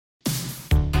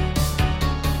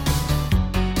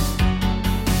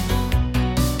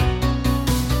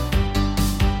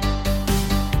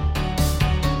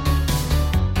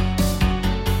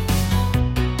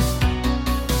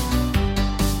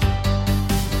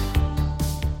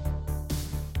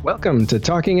Welcome to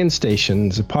Talking in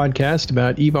Stations, a podcast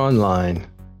about EVE Online.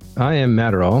 I am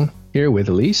Matterall, here with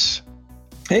Elise.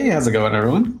 Hey, how's it going,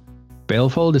 everyone?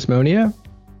 Baleful Dysmonia.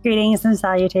 Greetings and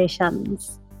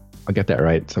salutations. I'll get that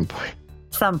right at some point.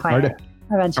 Eventually.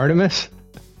 Artemis.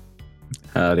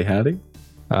 Howdy.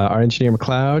 Our engineer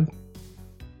McLeod.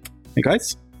 Hey,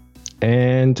 guys.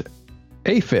 And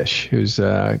Afish, who's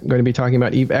going to be talking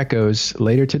about EVE Echoes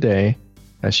later today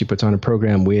as she puts on a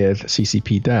program with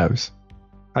CCP devs.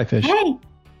 Hi, Fish. Hey,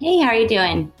 how are you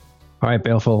doing? All right,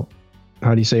 Baleful.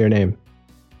 How do you say your name?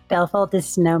 Baleful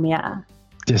Dysnomia.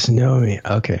 Dysnomia.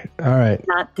 Okay. All right.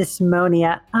 Not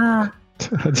dysmonia. I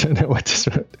don't know what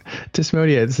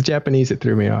dysmonia is. It's the Japanese that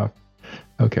threw me off.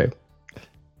 Okay.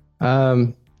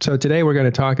 So today we're going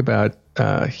to talk about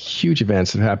huge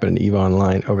events that happened in EVE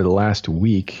Online over the last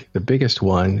week. The biggest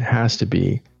one has to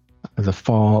be the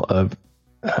fall of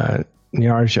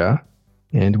Nyarja.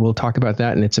 And we'll talk about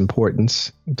that and its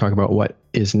importance. We'll talk about what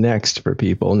is next for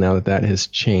people now that that has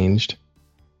changed.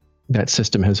 That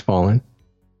system has fallen.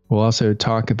 We'll also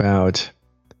talk about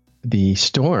the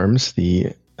storms, the,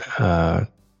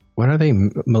 what are they?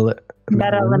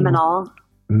 Metaliminal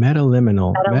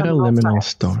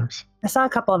storms. I saw a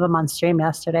couple of them on stream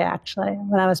yesterday, actually,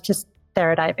 when I was just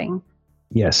theradiving.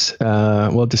 Yes.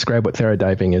 We'll describe what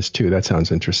theradiving is, too. That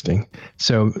sounds interesting.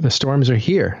 So the storms are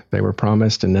here. They were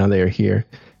promised, and now they are here.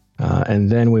 And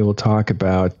then we will talk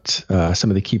about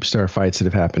some of the Keepstar fights that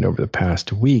have happened over the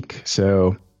past week.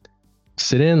 So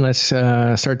sit in. Let's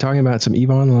start talking about some EVE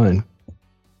Online.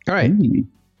 All right.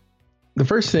 The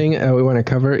first thing we want to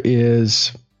cover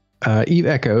is EVE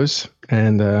Echoes.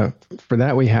 And for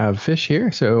that, we have Fish here.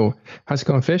 So how's it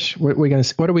going, Fish? What are we going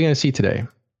to see today?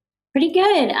 Pretty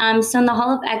good. So in the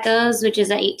Hall of Echoes, which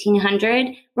is at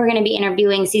 1800, we're going to be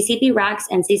interviewing CCP Rax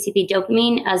and CCP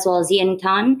Dopamine, as well as Yin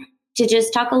Tan, to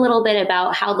just talk a little bit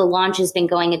about how the launch has been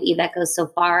going of EVE Echoes so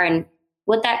far and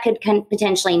what that could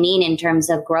potentially mean in terms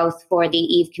of growth for the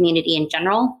EVE community in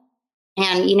general.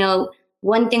 And,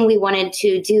 one thing we wanted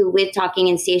to do with Talking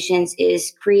in Stations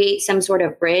is create some sort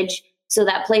of bridge so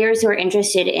that players who are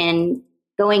interested in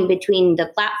going between the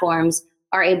platforms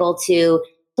are able to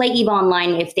play EVE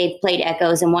Online if they've played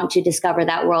Echoes and want to discover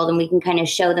that world, and we can kind of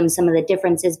show them some of the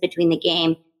differences between the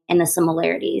game and the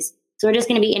similarities. So we're just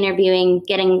going to be interviewing,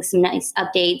 getting some nice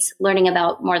updates, learning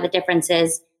about more of the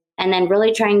differences, and then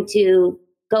really trying to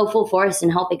go full force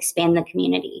and help expand the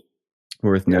community.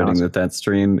 Worth noting that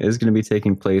stream is going to be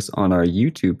taking place on our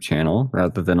YouTube channel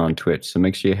rather than on Twitch. So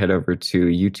make sure you head over to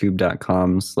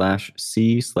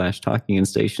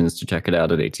youtube.com/c/talkinginstations to check it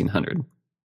out at 1800.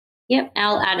 Yep,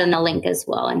 I'll add in the link as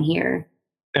well in here.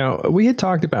 Now, we had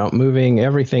talked about moving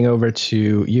everything over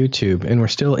to YouTube, and we're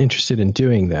still interested in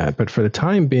doing that. But for the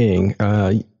time being,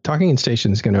 Talking in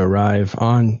Station is going to arrive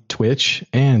on Twitch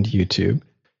and YouTube,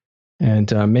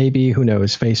 and maybe, who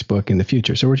knows, Facebook in the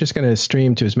future. So we're just going to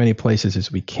stream to as many places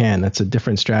as we can. That's a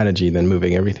different strategy than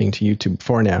moving everything to YouTube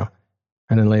for now.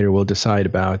 And then later we'll decide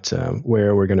about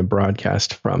where we're going to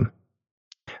broadcast from.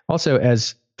 Also,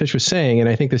 as Fish was saying, and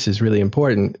I think this is really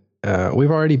important,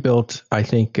 we've already built, I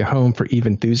think, a home for EVE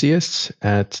enthusiasts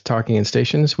at Talking in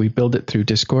Stations. We build it through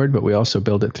Discord, but we also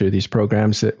build it through these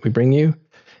programs that we bring you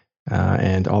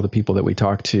and all the people that we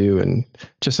talk to, and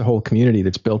just the whole community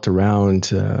that's built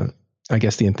around, I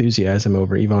guess, the enthusiasm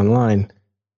over EVE Online.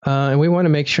 And we want to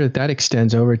make sure that that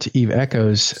extends over to EVE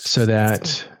Echoes so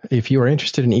that if you are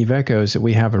interested in EVE Echoes, that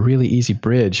we have a really easy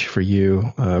bridge for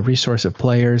you, a resource of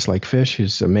players like Fish,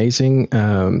 who's amazing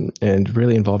and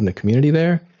really involved in the community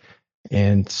there.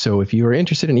 And so if you are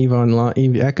interested in EVE Online,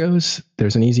 EVE Echoes,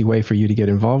 there's an easy way for you to get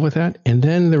involved with that. And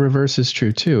then the reverse is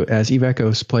true too. As EVE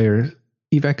Echoes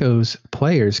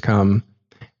players come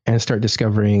and start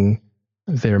discovering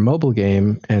their mobile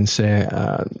game and say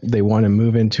they want to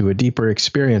move into a deeper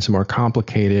experience, a more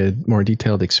complicated, more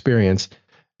detailed experience,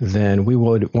 then we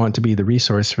would want to be the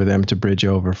resource for them to bridge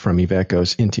over from EVE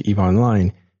Echoes into EVE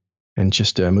Online and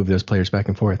just move those players back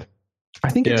and forth. I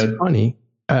think it's funny.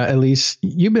 At least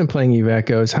you've been playing EVE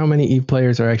Echoes. How many EVE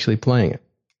players are actually playing it?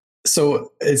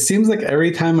 So it seems like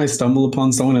every time I stumble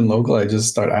upon someone in local, I just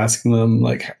start asking them,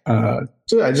 I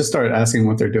just started asking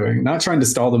what they're doing, not trying to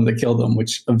stall them to kill them,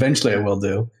 which eventually I will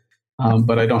do.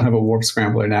 But I don't have a warp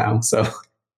scrambler now. So,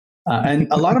 and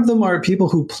a lot of them are people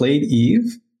who played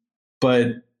EVE, but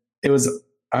it was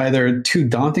either too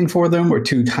daunting for them or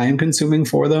too time consuming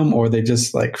for them, or they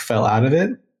just fell out of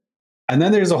it. And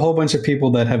then there's a whole bunch of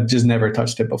people that have just never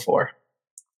touched it before.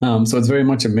 So it's very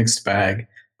much a mixed bag.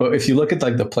 But if you look at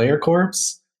the player corps,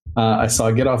 I saw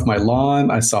Get Off My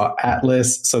Lawn, I saw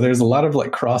Atlas. So there's a lot of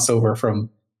crossover from,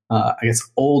 I guess,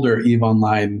 older EVE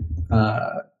Online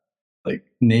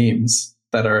names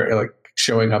that are like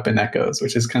showing up in Echoes,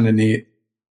 which is kind of neat.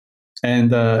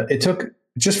 And it took,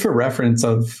 just for reference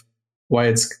of why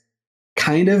it's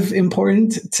kind of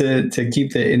important to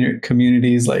keep the inner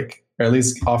communities, like, or at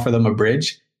least offer them a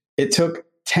bridge. It took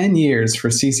 10 years for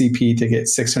CCP to get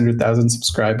 600,000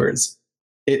 subscribers.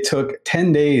 It took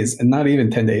 10 days, and not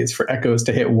even 10 days, for Echoes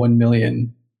to hit 1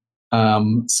 million.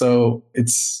 So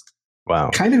it's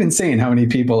kind of insane how many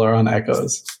people are on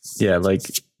Echoes. Yeah, like,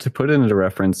 to put it into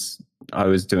reference, I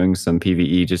was doing some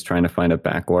PvE just trying to find a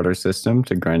backwater system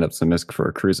to grind up some ISK for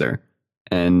a cruiser.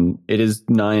 And it is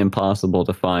nigh impossible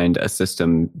to find a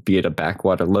system, be it a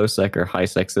backwater low-sec or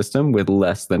high-sec system, with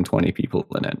less than 20 people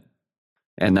in it.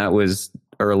 And that was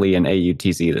early in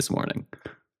AUTZ this morning.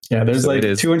 Yeah, there's like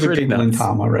 200 people in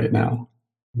Tama right now.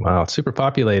 Wow, it's super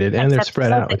populated, and they're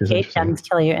spread out. The gate guns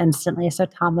kill you instantly, so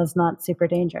Tama's not super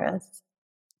dangerous.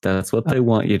 That's what they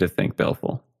want you to think,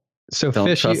 Belful. So don't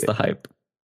Fish, trust the hype.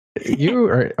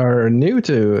 You are new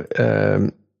to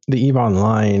the EVE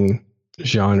Online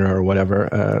genre or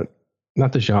whatever.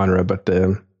 Not the genre, but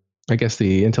I guess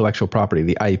the intellectual property,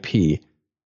 the IP.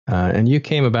 And you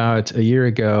came about a year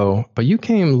ago, but you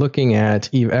came looking at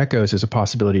EVE Echoes as a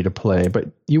possibility to play, but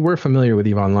you were familiar with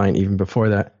EVE Online even before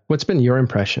that. What's been your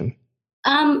impression?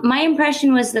 My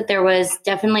impression was that there was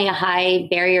definitely a high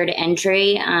barrier to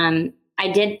entry.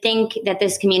 I did think that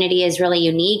this community is really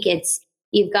unique.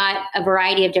 You've got a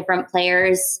variety of different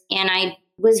players, and I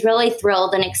was really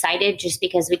thrilled and excited just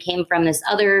because we came from this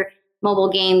other mobile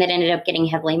game that ended up getting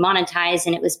heavily monetized,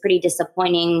 and it was pretty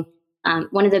disappointing.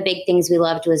 One of the big things we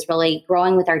loved was really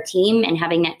growing with our team and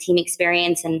having that team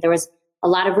experience. And there was a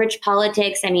lot of rich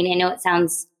politics. I mean, I know it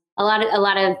sounds a lot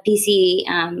of PC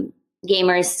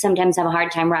gamers sometimes have a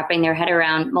hard time wrapping their head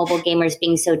around mobile gamers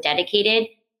being so dedicated.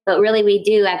 But really, we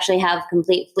do actually have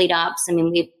complete fleet ops. I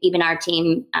mean, even our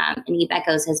team in EVE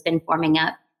Echoes has been forming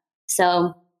up.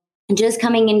 So just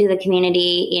coming into the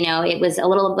community, it was a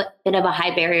little bit of a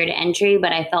high barrier to entry,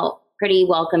 but I felt pretty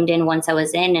welcomed in once I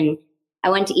was in. And I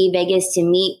went to EVE Vegas to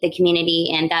meet the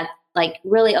community, and that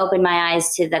really opened my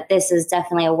eyes to that this is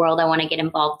definitely a world I want to get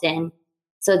involved in.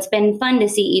 So it's been fun to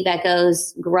see EVE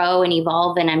Echoes grow and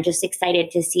evolve, and I'm just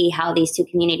excited to see how these two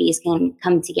communities can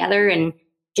come together and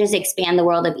just expand the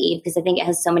world of EVE, because I think it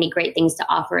has so many great things to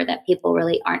offer that people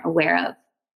really aren't aware of.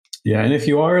 Yeah, and if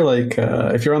you are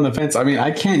if you're on the fence, I mean, I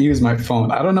can't use my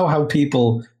phone. I don't know how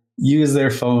people use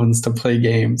their phones to play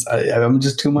games. I'm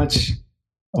just too much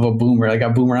of a boomer. I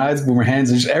got boomer eyes, boomer hands,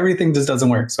 and everything just doesn't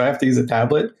work. So I have to use a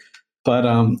tablet. But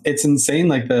it's insane,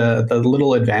 like the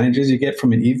little advantages you get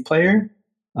from an EVE player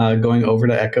going over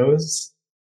to Echoes.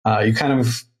 You kind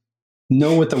of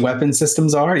know what the weapon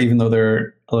systems are, even though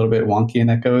they're a little bit wonky in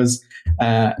Echoes.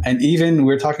 And even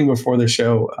we were talking before the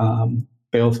show,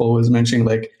 Baleful was mentioning,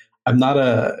 like, I'm not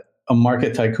a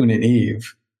market tycoon in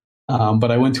EVE,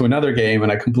 but I went to another game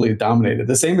and I completely dominated.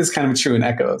 The same is kind of true in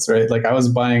Echoes, right? Like, I was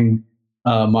buying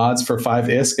mods for 5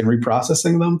 ISK and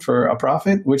reprocessing them for a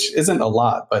profit, which isn't a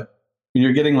lot, but when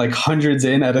you're getting like hundreds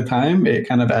in at a time, it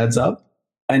kind of adds up.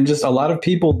 And just a lot of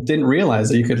people didn't realize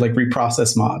that you could like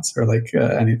reprocess mods or like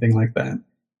anything like that.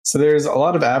 So there's a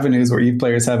lot of avenues where EVE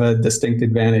players have a distinct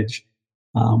advantage,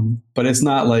 but it's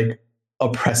not like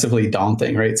oppressively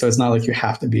daunting, right? So it's not like you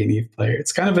have to be an EVE player.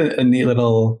 It's kind of a neat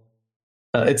little,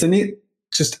 it's a neat,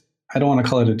 just, I don't want to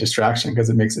call it a distraction because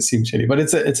it makes it seem shitty, but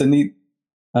it's a neat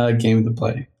game to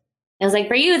play. It was like,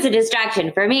 for you, it's a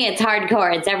distraction. For me, it's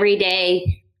hardcore. It's every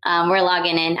day. We're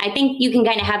logging in. I think you can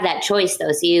kind of have that choice,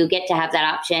 though. So you get to have that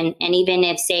option. And even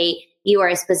if, say, you are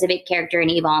a specific character in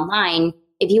EVE Online,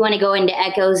 if you want to go into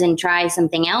Echoes and try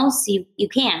something else, you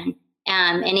can.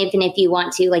 And even if you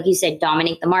want to, like you said,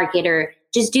 dominate the market or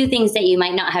just do things that you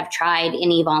might not have tried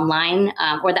in EVE Online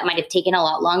or that might have taken a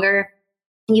lot longer,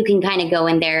 you can kind of go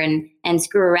in there and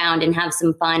screw around and have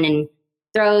some fun and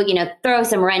throw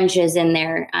some wrenches in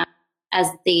there as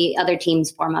the other teams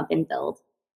form up and build.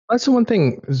 That's the one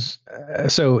thing.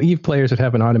 So EVE players would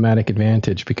have an automatic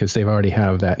advantage because they've already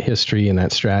have that history and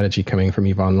that strategy coming from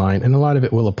EVE Online. And a lot of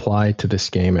it will apply to this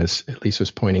game, as Elise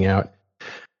was pointing out.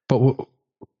 But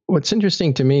what's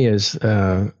interesting to me is,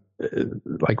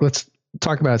 let's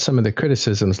talk about some of the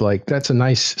criticisms. Like, that's a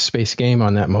nice space game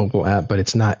on that mobile app, but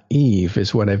it's not EVE,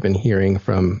 is what I've been hearing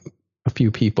from a few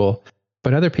people.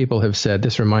 But other people have said,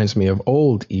 this reminds me of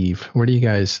old EVE. Where do you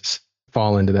guys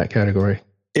fall into that category?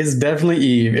 It's definitely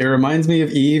EVE. It reminds me of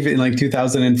EVE in like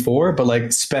 2004, but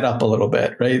like sped up a little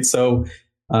bit, right? So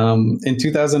in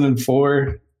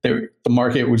 2004, the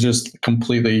market was just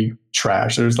completely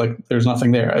trash. There's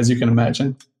nothing there, as you can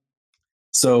imagine.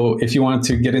 So if you wanted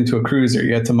to get into a cruiser,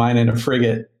 you had to mine in a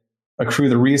frigate, accrue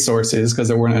the resources because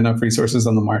there weren't enough resources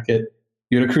on the market,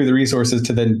 you'd accrue the resources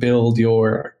to then build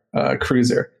your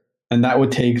cruiser. And that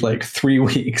would take like 3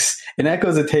 weeks. In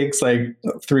Echoes, it takes like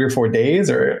 3 or 4 days,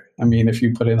 or I mean, if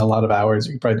you put in a lot of hours,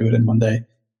 you could probably do it in one day.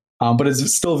 But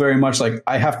it's still very much like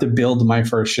I have to build my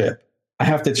first ship. I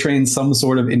have to train some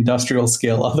sort of industrial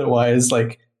skill. Otherwise,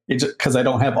 like because I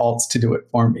don't have alts to do it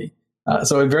for me.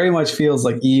 So it very much feels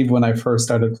like Eve when I first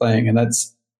started playing. And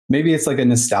that's maybe it's like a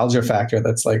nostalgia factor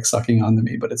that's like sucking onto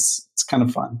me, but it's kind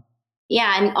of fun.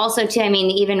 Yeah, and also too, I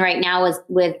mean, even right now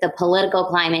with the political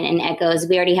climate in Echoes,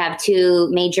 we already have 2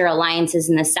 major alliances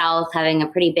in the South having a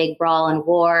pretty big brawl and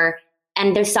war,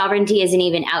 and their sovereignty isn't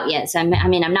even out yet. So I'm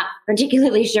not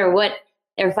particularly sure what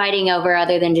they're fighting over,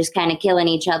 other than just kind of killing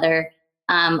each other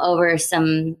over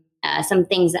some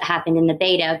things that happened in the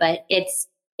beta. But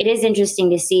it is interesting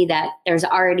to see that there's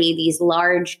already these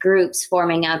large groups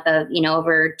forming up of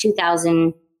over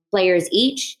 2,000 players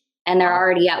each, and they're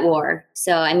already at war.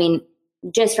 So I mean,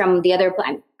 just from the other,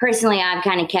 personally, I've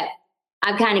kind of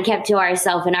kept to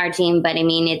ourselves and our team, but I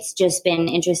mean, it's just been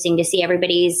interesting to see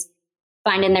everybody's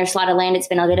finding their slot of land. It's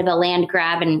been a bit of a land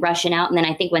grab and rushing out. And then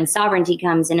I think when sovereignty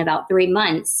comes in about 3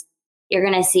 months, you're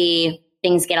going to see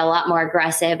things get a lot more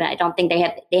aggressive. I don't think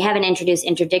they haven't introduced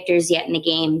interdictors yet in the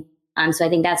game. So I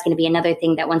think that's going to be another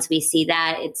thing that once we see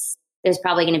that, there's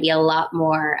probably going to be a lot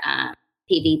more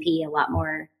PvP, a lot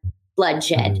more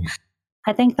bloodshed.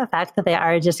 I think the fact that they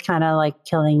are just kind of like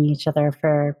killing each other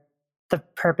for the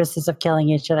purposes of killing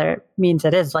each other means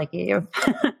it is like Eve.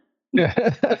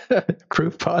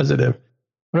 Proof positive.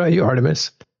 What about you,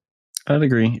 Artemis? I'd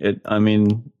agree.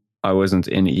 I wasn't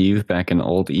in Eve back in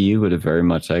old Eve, but very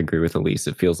much I agree with Elise.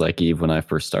 It feels like Eve when I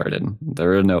first started.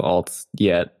 There are no alts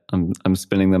yet. I'm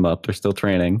spinning them up. They're still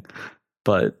training,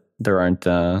 but there aren't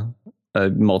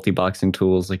multi-boxing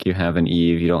tools like you have in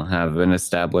Eve. You don't have an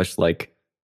established like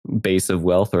base of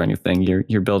wealth or anything.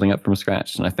 You're building up from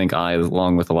scratch, and I think I,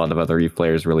 along with a lot of other Eve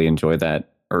players, really enjoy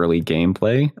that early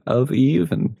gameplay of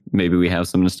Eve, and maybe we have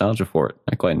some nostalgia for it.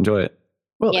 I quite enjoy it.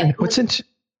 Well, yeah. What's into?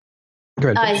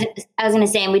 Go ahead. I was going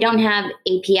to say, we don't have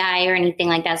API or anything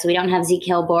like that, so we don't have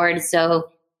Zkill boards. So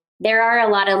there are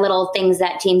a lot of little things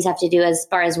that teams have to do as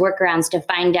far as workarounds to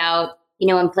find out,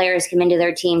 when players come into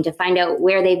their team, to find out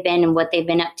where they've been and what they've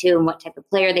been up to and what type of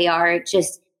player they are.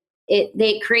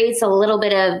 It creates a little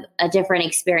bit of a different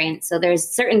experience. So there's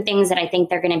certain things that I think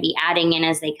they're going to be adding in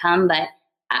as they come, but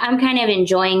I'm kind of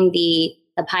enjoying the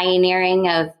pioneering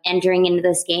of entering into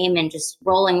this game and just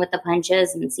rolling with the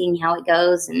punches and seeing how it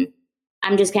goes. And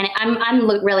I'm just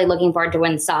really looking forward to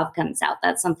when Sov comes out.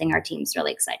 That's something our team's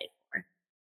really excited for.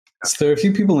 So there are a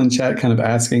few people in chat kind of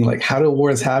asking, like, how do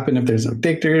wars happen if there's no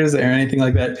victors or anything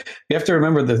like that? You have to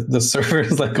remember the server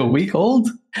is like a week old.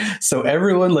 So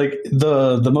everyone, like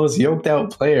the most yoked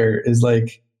out player is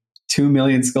like 2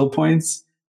 million skill points.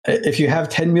 If you have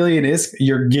 10 million ISK,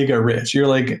 you're giga rich. You're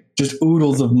like just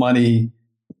oodles of money,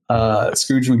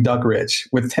 Scrooge McDuck rich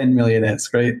with 10 million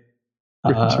ISK, right?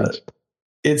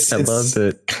 It's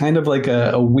kind of like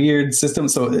a weird system.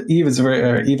 So Eve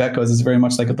Echoes is very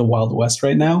much like the Wild West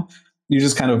right now. You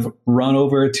just kind of run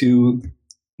over to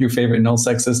your favorite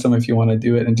nullsec system if you want to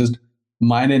do it, and just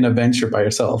mine an adventure by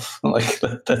yourself. Like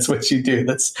that's what you do.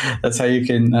 That's how you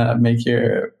can make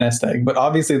your nest egg. But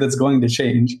obviously that's going to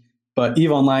change. But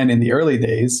Eve Online in the early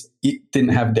days didn't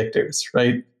have dictors,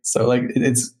 right? So like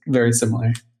it's very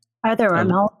similar. Are there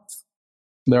wormholes?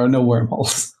 There are no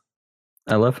wormholes.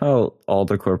 I love how all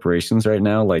the corporations right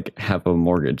now like have a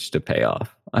mortgage to pay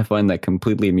off. I find that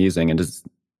completely amusing, and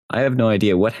I have no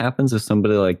idea what happens if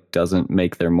somebody like doesn't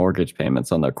make their mortgage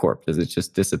payments on their corp. Does it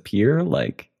just disappear?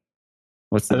 Like,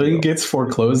 what's the deal? It gets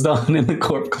foreclosed on and the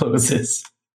corp closes.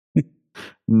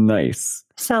 Nice.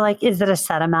 So like, is it a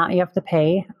set amount you have to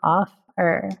pay off,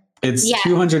 or? It's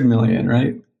 200 million,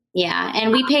 right? Yeah,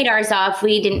 and we paid ours off.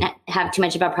 We didn't have too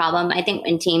much of a problem. I think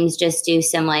when teams just do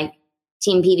some like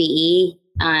team PvE,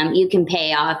 you can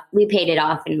pay off. We paid it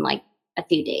off in like a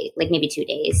few days, like maybe 2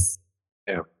 days.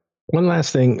 Yeah. One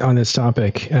last thing on this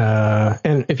topic,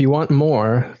 and if you want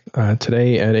more,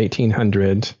 today at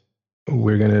 1800,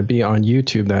 we're going to be on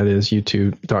YouTube. That is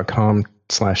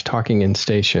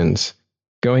youtube.com/talkinginstations.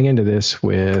 Going into this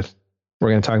we're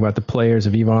going to talk about the players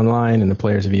of EVE Online and the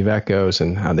players of EVE Echoes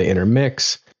and how they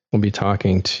intermix. We'll be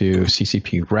talking to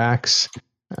CCP Rax.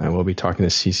 We'll be talking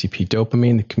to CCP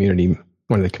Dopamine,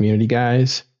 one of the community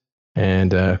guys.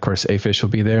 And of course, A-Fish will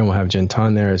be there, and we'll have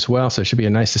Jintan there as well. So it should be a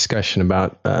nice discussion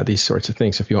about these sorts of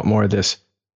things. So if you want more of this,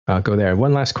 go there.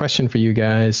 One last question for you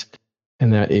guys.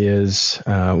 And that is,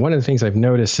 one of the things I've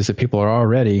noticed is that people are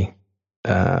already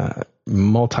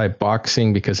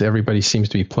multi-boxing because everybody seems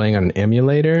to be playing on an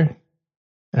emulator.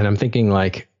 And I'm thinking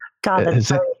like,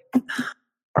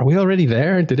 Are we already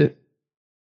there?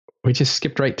 We just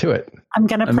skipped right to it. I'm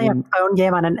going to play a phone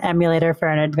game on an emulator for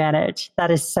an advantage. That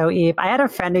is so Eve. I had a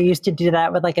friend who used to do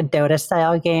that with like a Dota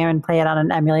style game and play it on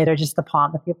an emulator just to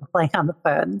pawn the people playing on the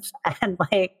phones. And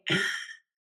like,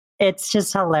 it's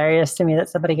just hilarious to me that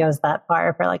somebody goes that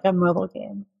far for like a mobile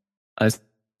game. I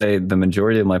say the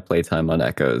majority of my playtime on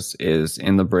Echoes is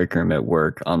in the break room at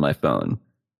work on my phone.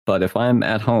 But if I'm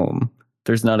at home,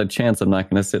 there's not a chance I'm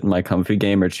not going to sit in my comfy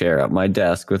gamer chair at my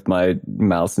desk with my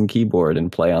mouse and keyboard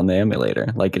and play on the emulator.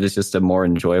 Like, it is just a more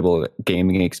enjoyable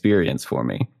gaming experience for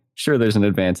me. Sure, there's an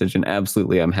advantage, and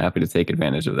absolutely I'm happy to take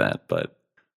advantage of that. But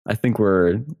I think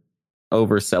we're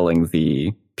overselling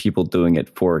the people doing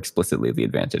it for explicitly the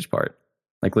advantage part.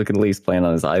 Like, look at Elise playing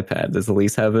on his iPad. Does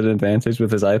Elise have an advantage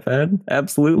with his iPad?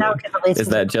 Absolutely. No, is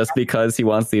that just because he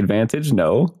wants the advantage?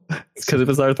 No. It's because of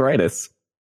his arthritis.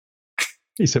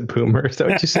 He's a boomer. Is that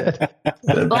what you said?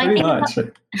 Well,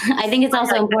 I think it's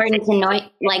also important to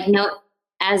note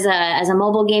as a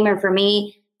mobile gamer, for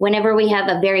me, whenever we have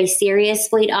a very serious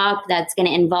fleet op that's going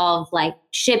to involve like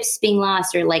ships being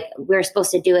lost or like we're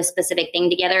supposed to do a specific thing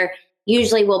together,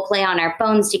 usually we'll play on our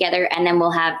phones together and then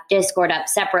we'll have Discord up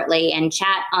separately and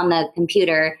chat on the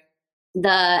computer.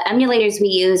 The emulators we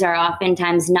use are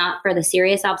oftentimes not for the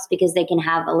serious ops because they can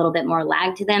have a little bit more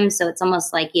lag to them. So it's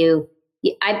almost like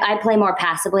I play more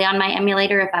passively on my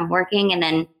emulator if I'm working. And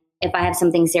then if I have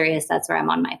something serious, that's where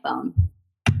I'm on my phone.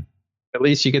 At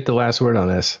least you get the last word on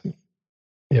this.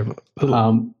 Yeah.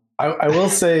 I will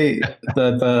say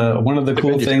that one of the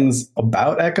cool things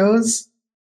about Echoes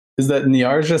is that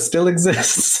Niarja still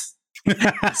exists.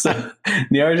 So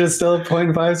Niarja is still at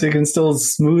 0.5, so you can still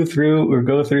smooth through or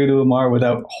go through to Amar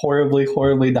without horribly,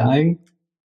 horribly dying.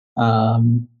 All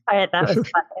right, that was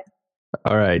fun.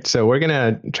 All right, so we're going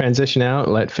to transition out,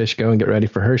 let Fish go and get ready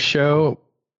for her show.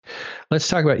 Let's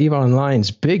talk about EVE Online's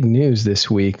big news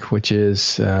this week, which is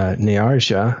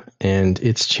Niarja and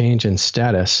its change in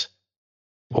status.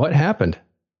 What happened?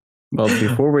 Well,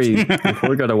 before we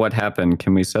go to what happened,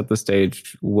 can we set the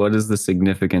stage? What is the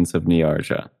significance of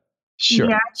Niarja? Sure.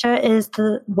 Niarja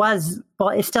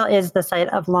it still is the site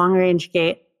of Long Range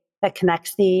Gate that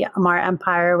connects the Amar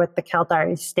Empire with the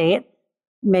Caldari state,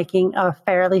 making a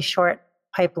fairly short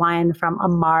pipeline from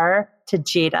Amar to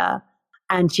Jeddah,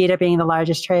 and Jeddah being the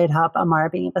largest trade hub, Amar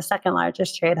being the second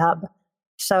largest trade hub.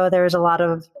 So there's a lot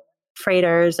of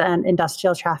freighters and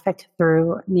industrial traffic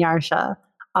through Niarja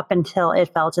up until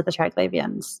it fell to the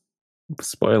Triglavians.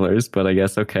 Spoilers, but I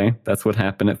guess, okay, that's what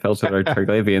happened. It fell to our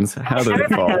Triglavians. How did it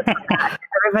fall?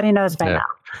 Everybody knows by now.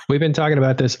 We've been talking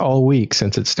about this all week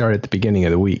since it started at the beginning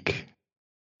of the week.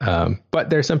 But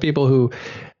there's some people who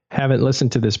haven't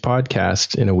listened to this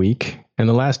podcast in a week. And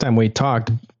the last time we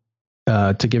talked,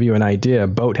 to give you an idea,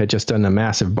 Boat had just done a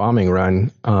massive bombing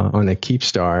run on a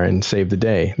Keepstar and saved the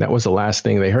day. That was the last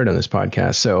thing they heard on this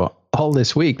podcast. So all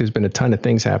this week, there's been a ton of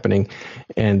things happening,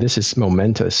 and this is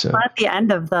momentous. Well, at the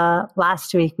end of the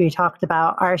last week, we talked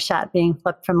about Arshat being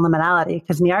flipped from liminality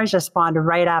because Niarja spawned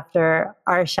right after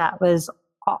Arshat was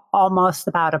almost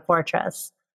about a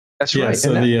fortress. That's right.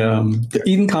 So the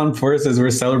EdenCon forces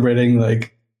were celebrating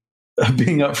like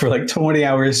being up for like 20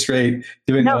 hours straight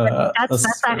doing that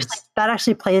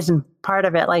actually plays in part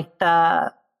of it. Like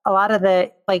a lot of the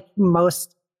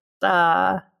most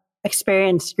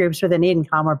experienced groups within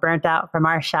EdenCon were burnt out from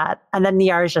Arshat, and then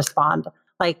Niarja spawned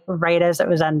like right as it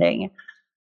was ending.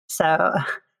 So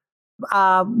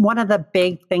one of the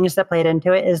big things that played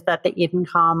into it is that the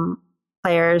EdenCon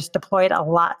players deployed a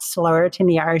lot slower to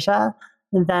Niarja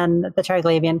than the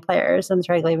Triglavian players, and the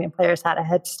Triglavian players had a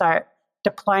head start.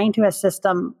 Deploying to a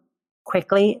system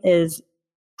quickly is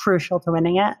crucial to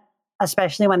winning it,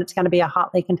 especially when it's going to be a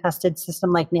hotly contested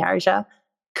system like Niarja.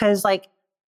 Because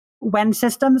when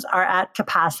systems are at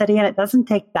capacity, and it doesn't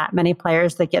take that many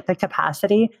players to get the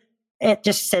capacity, it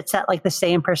just sits at like the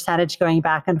same percentage going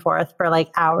back and forth for like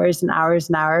hours and hours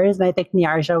and hours. And I think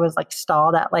Niarja was like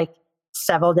stalled at like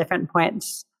several different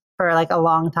points for like a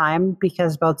long time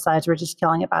because both sides were just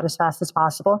killing about as fast as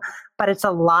possible. But it's a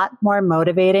lot more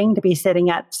motivating to be sitting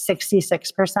at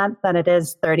 66% than it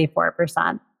is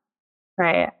 34%,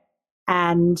 right?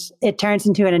 And it turns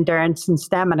into an endurance and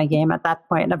stamina game at that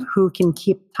point of who can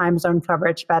keep time zone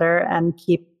coverage better and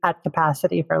keep at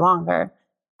capacity for longer.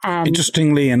 And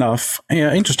interestingly enough,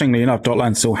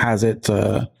 Dotland still has it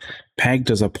pegged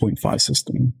as a 0.5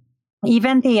 system.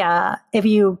 Even if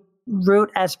you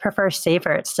route as prefer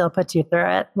safer, it still puts you through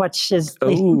it, which is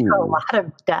leading to a lot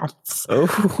of deaths.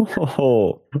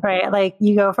 Right, like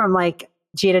you go from like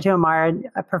Jeddah to Amar,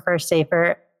 prefer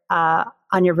safer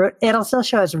on your route. It'll still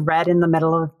show as red in the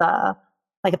middle of the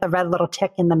red little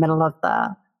tick in the middle of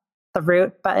the the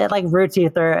route, but it like routes you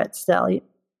through it still.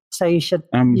 So you should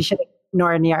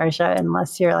ignore Niarja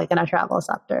unless you're like in a travel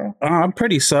sector. I'm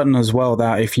pretty certain as well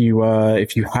that if you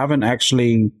haven't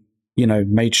actually,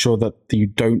 made sure that you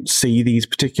don't see these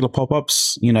particular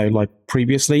pop-ups, like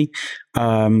previously,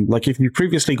 like if you've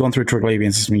previously gone through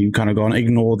Triglavian system, you kind of go and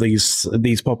ignore these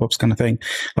pop-ups kind of thing.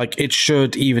 Like it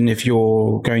should, even if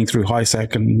you're going through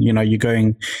HiSec and,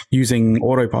 you're using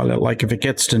autopilot, like if it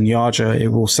gets to Niarja, it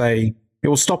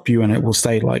will stop you and it will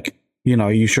say like,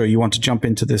 you sure you want to jump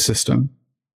into this system?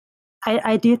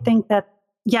 I do think that,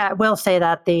 it will say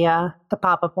that the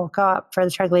pop-up will go up for the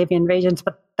Triglavian regions,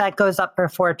 but that goes up for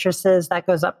fortresses, that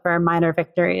goes up for minor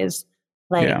victories.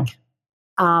 They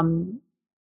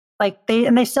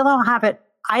still don't have it.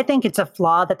 I think it's a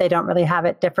flaw that they don't really have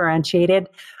it differentiated.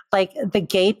 Like the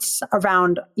gates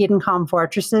around Edencom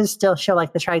fortresses still show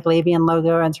like the Triglavian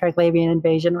logo and Triglavian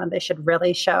invasion when they should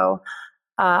really show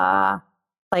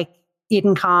like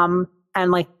Edencom and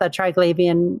like the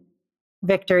Triglavian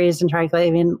victories and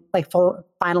Triglavian like full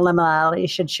final liminality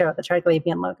should show the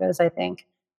Triglavian logos, I think,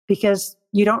 because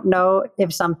you don't know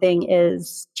if something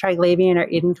is Triglavian or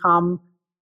Edencom,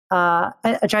 a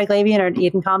Triglavian or an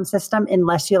Edencom system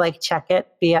unless you like check it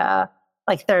via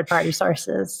like third-party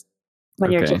sources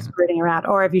when you're just rooting around,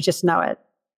 or if you just know it.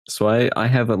 So I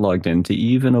haven't logged into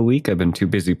Eve in a week. I've been too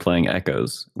busy playing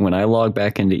Echoes. When I log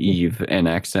back into Eve and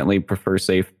accidentally prefer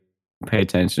safe, pay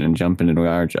attention and jump into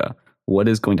Niarja, what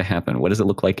is going to happen? What does it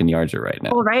look like in Niarja right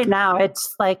now? Well, right now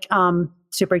it's like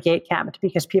super gate camped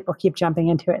because people keep jumping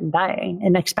into it and dying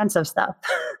in expensive stuff.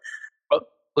 Well,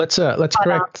 let's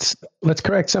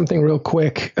correct something real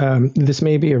quick. This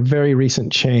may be a very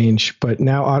recent change, but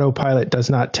now autopilot does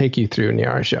not take you through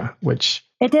Niarja, which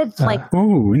it did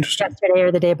interesting. Yesterday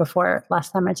or the day before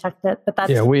last time I checked it. But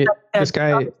this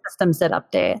guy systems did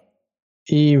update.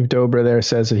 Eve Dobra there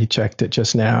says that he checked it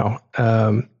just now.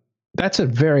 That's a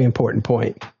very important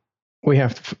point. We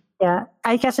have to. Yeah,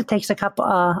 I guess it takes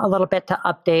a little bit to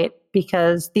update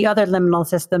because the other liminal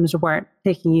systems weren't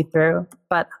taking you through,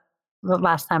 but the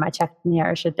last time I checked,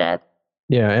 Niarja did.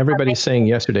 Yeah, everybody's saying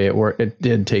yesterday it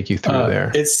did take you through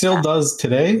there. It still does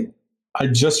today. I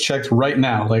just checked right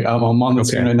now. Like I'm on the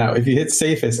screen right now. If you hit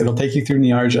safest, it'll take you through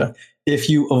Niarja. If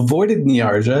you avoided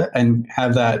Niarja and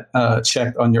have that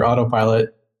checked on your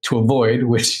autopilot to avoid,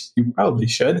 which you probably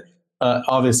should,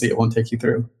 obviously it won't take you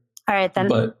through. All right, then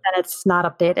it's not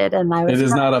updated. It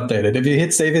is not updated. If you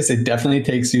hit safest, it definitely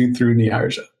takes you through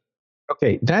Niarja.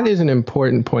 Okay, that is an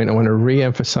important point. I want to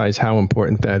re-emphasize how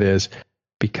important that is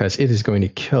because it is going to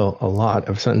kill a lot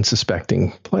of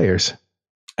unsuspecting players.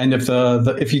 And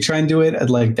if you try and do it at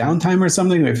like downtime or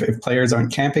something, if players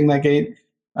aren't camping that gate,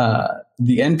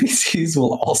 the NPCs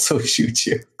will also shoot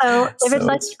you. So if it's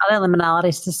like other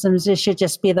liminality systems, it should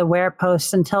just be the wear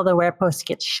post until the wear post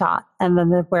gets shot. And then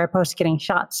the wear post getting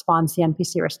shot spawns the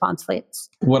NPC response fleets.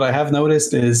 What I have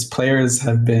noticed is players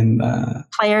have been...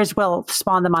 players will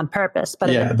spawn them on purpose.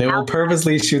 But they will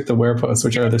purposely shoot the wear posts,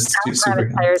 which are the super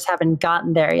guns. Players haven't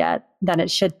gotten there yet, then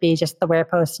it should be just the wear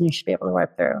post and you should be able to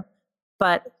warp through.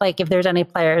 But like if there's any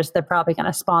players, they're probably going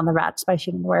to spawn the rats by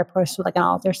shooting the wear post with like an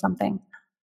alt or something.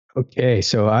 Okay,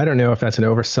 so I don't know if that's an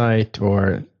oversight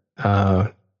or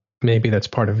maybe that's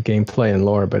part of gameplay and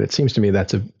lore, but it seems to me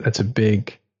that's a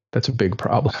big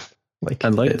problem. Like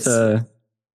I'd like to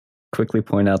quickly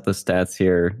point out the stats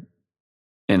here.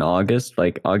 In August,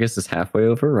 like August is halfway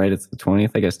over, right? It's the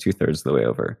 20th, I guess 2/3 of the way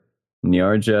over.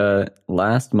 Niarja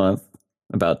last month,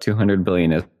 about 200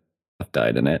 billion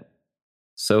died in it.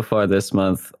 So far this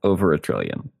month, over 1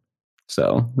 trillion.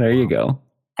 So there you go.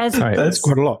 That's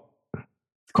quite a lot.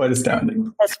 Quite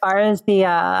astounding. As far as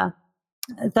the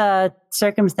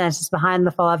circumstances behind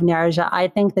the fall of Niarja, I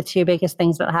think the two biggest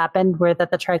things that happened were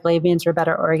that the Triglavians were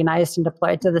better organized and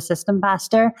deployed to the system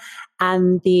faster,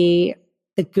 and the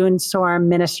Goonstorm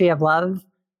Ministry of Love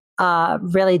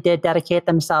really did dedicate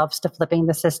themselves to flipping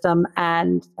the system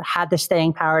and had the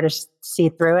staying power to see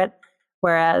through it,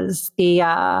 whereas the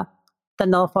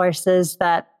null forces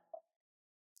that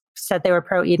said they were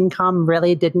pro Edencom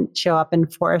really didn't show up in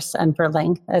force and for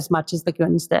length as much as the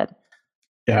Goons did.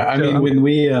 Yeah, I mean, when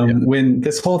we when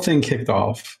this whole thing kicked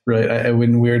off, right?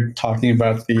 When we were talking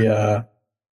about the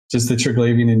just the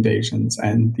Triglavian invasions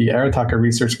and the Arataka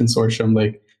Research Consortium,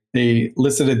 like they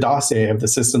listed a dossier of the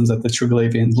systems that the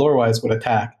Triglavians lore-wise would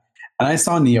attack, and I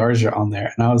saw Niarja on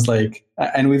there, and I was like,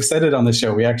 and we've said it on the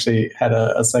show. We actually had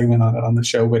a segment on it on the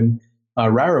show when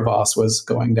Raravos was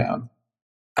going down.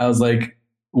 I was like,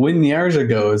 when Niarja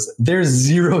goes, there's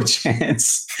zero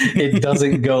chance it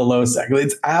doesn't go low sec.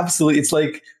 It's absolutely, it's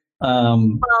like,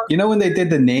 you know, when they did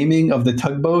the naming of the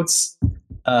tugboats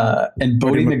and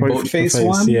Bodie McBoatface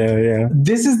one. Yeah.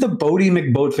 This is the Bodie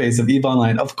McBoatface of EVE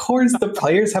Online. Of course, the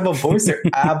players have a voice. They're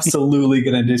absolutely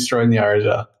going to destroy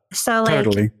Nyarja. So, like,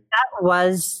 Totally. that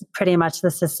was pretty much the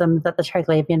system that the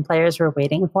Triglavian players were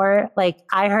waiting for. Like,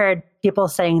 I heard people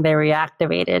saying they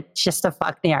reactivated just to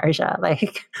fuck Nyarja.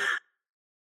 Like,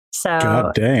 so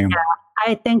God damn. yeah,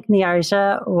 I think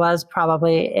Nyarja was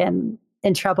probably in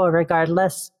trouble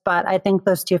regardless, but I think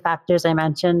those two factors I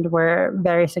mentioned were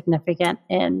very significant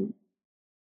in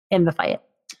the fight.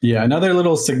 Yeah, another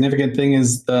little significant thing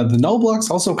is the null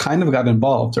blocks also kind of got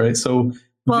involved, right? So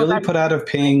Billy put out a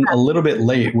ping a little bit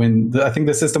late when I think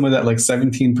the system was at like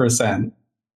 17%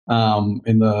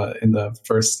 in the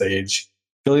first stage.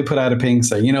 Billy put out a ping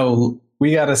saying,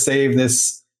 we got to save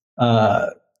this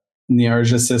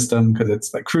Nyarja system because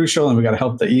it's like crucial and we got to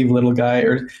help the Eve little guy.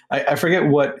 Or I forget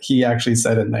what he actually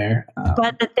said in there.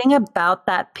 But the thing about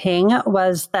that ping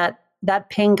was that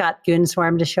ping got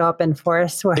Goonswarm to show up in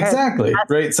force. Exactly,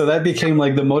 right? So that became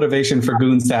like the motivation for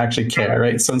goons to actually care,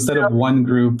 right? So instead of one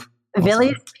group...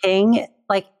 Billy's ping,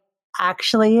 like,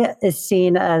 actually is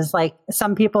seen as, like,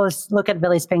 some people look at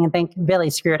Billy's ping and think Billy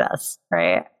screwed us,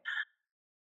 right?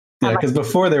 Yeah, because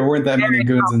before there weren't that many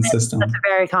goons in the system. That's a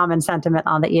very common sentiment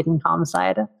on the EdenCom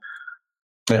side.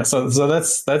 Yeah, so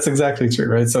that's exactly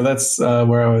true, right? So that's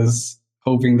where I was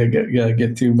hoping to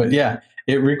get to, but yeah,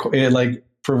 it like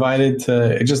provided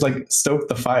to, it just like stoked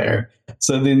the fire.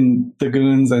 So then the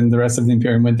goons and the rest of the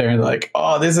Imperium went there and like,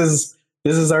 oh, this is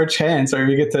our chance, or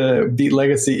we get to beat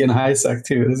Legacy in high sec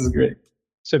too. This is great.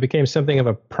 So it became something of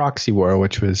a proxy war,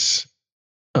 which was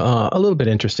a little bit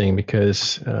interesting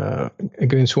because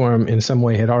Goonswarm in some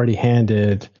way had already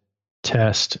handed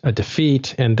Test a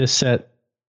defeat, and this set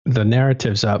the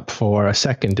narratives up for a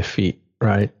second defeat,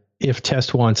 right? If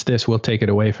Test wants this, we'll take it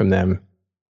away from them.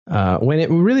 When it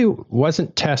really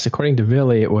wasn't Test, according to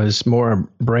Billy, it was more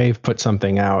Brave put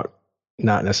something out,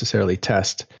 not necessarily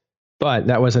Test. But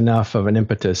that was enough of an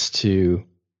impetus to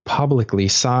publicly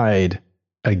side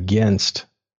against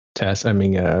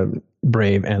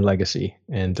Brave and Legacy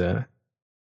and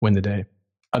win the day.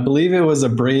 I believe it was a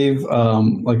Brave, I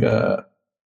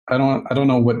don't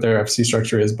know what their FC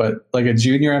structure is, but like a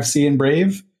junior FC in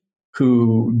Brave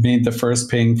who made the first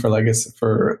ping for Legacy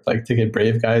to get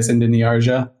Brave guys into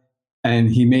Nyarja, and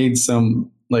he made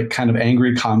some like kind of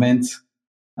angry comment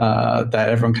that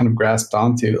everyone kind of grasped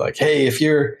onto, like, hey, if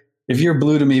you're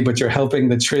blue to me, but you're helping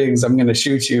the Trigs, I'm going to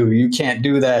shoot you. You can't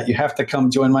do that. You have to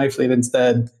come join my fleet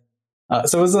instead.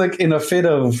 So it was like in a fit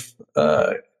of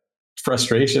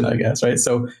frustration, I guess, right?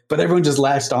 So, but everyone just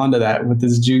latched onto that with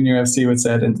this junior FC would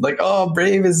said, and like, oh,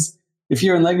 Brave is, if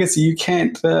you're in Legacy, you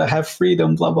can't have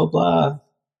freedom, blah, blah, blah.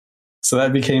 So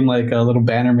that became like a little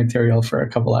banner material for a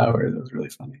couple hours. It was really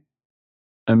funny.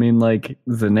 I mean, like,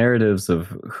 the narratives of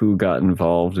who got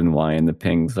involved and why in the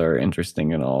pings are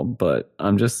interesting and all, but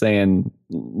I'm just saying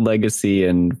Legacy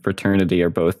and Fraternity are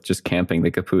both just camping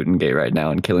the Kaputin Gate right now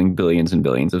and killing billions and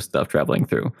billions of stuff traveling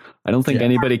through. I don't think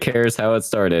anybody cares how it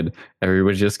started.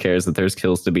 Everybody just cares that there's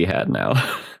kills to be had now.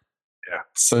 Yeah.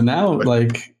 So now,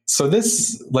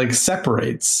 this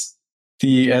separates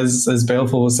the, as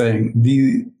Baleful was saying,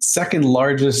 the second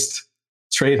largest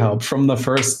trade hub from the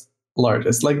first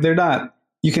largest. Like, they're not...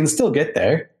 You can still get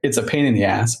there. It's a pain in the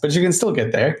ass, but you can still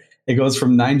get there. It goes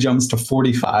from 9 jumps to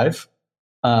 45.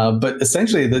 But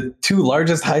essentially, the two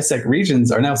largest high-sec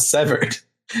regions are now severed.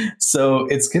 So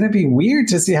it's going to be weird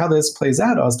to see how this plays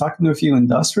out. I was talking to a few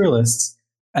industrialists,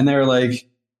 and they're like,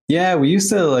 yeah, we used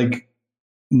to like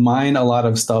mine a lot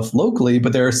of stuff locally,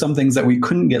 but there are some things that we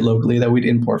couldn't get locally that we'd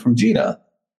import from Jita,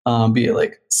 be it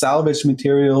like salvage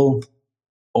material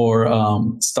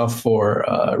or stuff for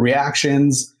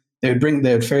reactions. They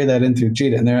would ferry that into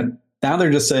Jita, and now they're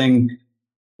just saying,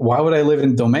 why would I live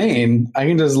in Domain? I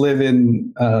can just live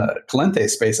in Caliente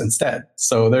space instead.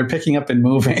 So they're picking up and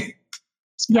moving.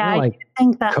 Yeah, like I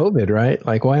think that COVID, right?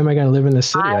 Like, why am I going to live in the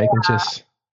city? I can just...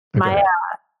 Okay.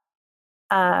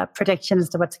 My prediction as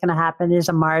to what's going to happen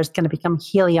is Mars going to become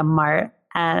Helium Mart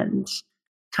and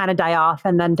kind of die off,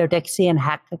 and then Dodixie and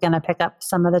Heck are going to pick up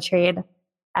some of the trade,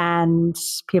 and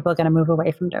people are going to move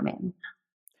away from Domain.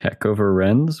 Heck over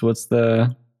Rens? What's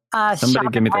the... Somebody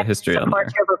give me the history on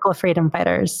that. Your local freedom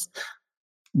fighters.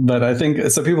 But I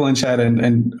think, so people in chat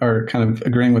and are kind of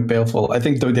agreeing with Baleful. I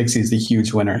think Dodixie is the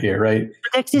huge winner here, right?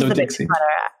 Dodixie's the biggest winner.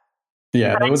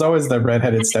 Yeah, that was always the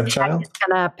redheaded stepchild. It's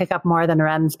going to pick up more than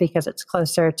Rens because it's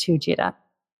closer to Jita.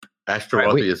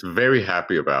 Astrology is very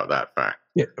happy about that fact.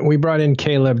 Yeah, we brought in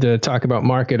Caleb to talk about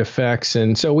market effects.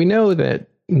 And so we know that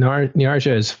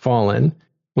Nyarja has fallen.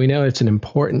 We know it's an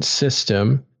important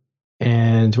system.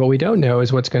 And what we don't know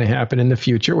is what's going to happen in the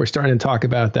future. We're starting to talk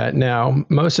about that now.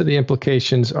 Most of the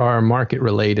implications are market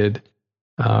related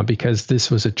because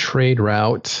this was a trade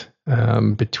route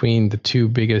between the two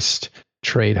biggest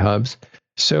trade hubs.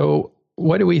 So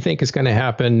what do we think is going to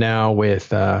happen now with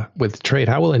trade?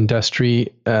 How will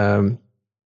industry evolve?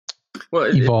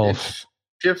 It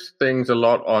shifts things a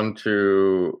lot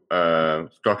onto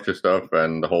structure stuff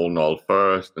and the whole null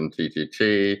first and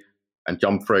TTT and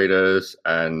jump freighters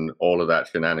and all of that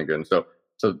shenanigans. So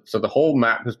the whole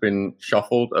map has been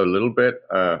shuffled a little bit,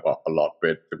 well, a lot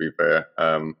bit to be fair.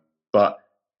 But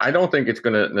I don't think it's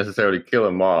going to necessarily kill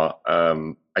Amarr.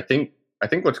 I think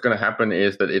what's going to happen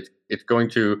is that it's going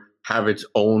to have its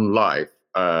own life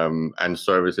and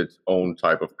service its own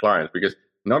type of clients, because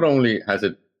not only has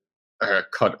it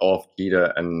cut off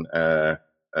JITA and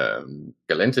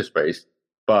Gallente space,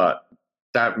 but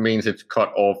that means it's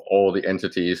cut off all the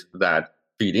entities that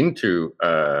feed into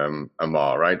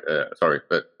Amarr, right?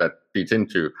 That feeds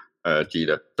into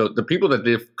JITA. So the people that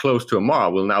live close to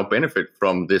Amarr will now benefit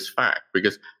from this fact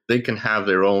because they can have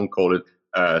their own, call it,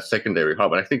 secondary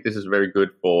hub. And I think this is very good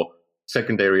for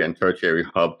secondary and tertiary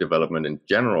hub development in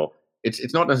general.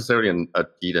 It's not necessarily a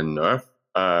JITA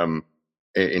nerf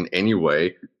in any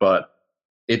way, but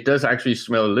it does actually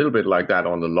smell a little bit like that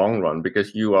on the long run,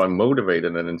 because you are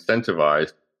motivated and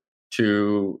incentivized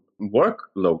to work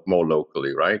more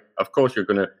locally, right? Of course, you're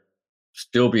going to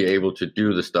still be able to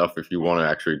do the stuff if you want to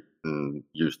actually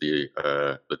use the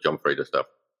jump freighter stuff.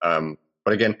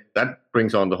 But again, that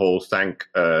brings on the whole Sank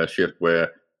shift,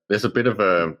 where there's a bit of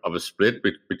a split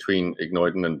between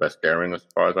Ignoiten and Vascarin, as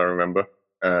far as I remember.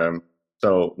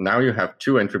 So now you have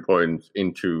two entry points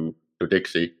into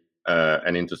Dixie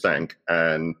and into Sank,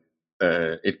 and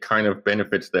it kind of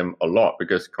benefits them a lot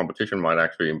because competition might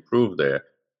actually improve there.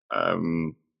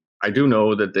 I do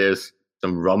know that there's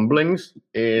some rumblings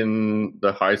in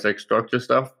the high-sec structure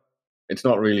stuff. It's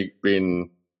not really been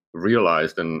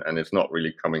realized, and it's not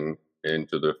really coming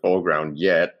into the foreground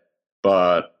yet,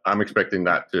 but I'm expecting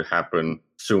that to happen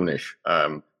soonish.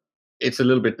 It's a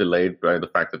little bit delayed by the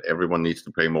fact that everyone needs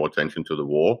to pay more attention to the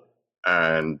war,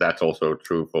 and that's also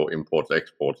true for imports,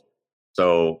 exports.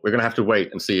 So we're going to have to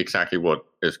wait and see exactly what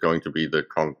is going to be the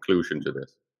conclusion to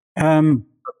this.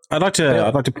 I'd like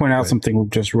to point out something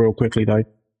just real quickly though,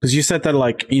 because you said that,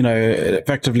 like, you know, it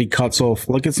effectively cuts off.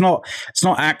 Like, it's not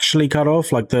actually cut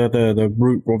off. Like the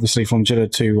route obviously from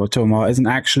JITA to Amarr isn't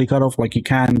actually cut off. Like, you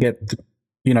can get,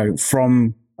 you know,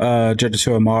 from JITA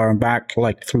to Amarr and back,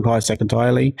 like through high-sec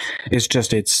entirely. It's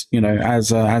just, it's, you know, as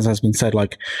has been said,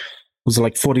 like, was it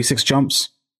like 46 jumps?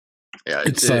 Yeah,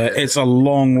 it's a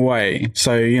long way.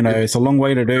 So, you know, it's a long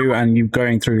way to do, and you're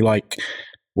going through, like,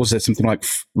 was it something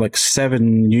like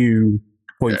 7 new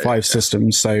 0.5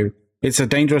 systems. So it's a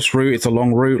dangerous route. It's a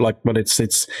long route, like, but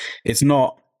it's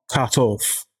not cut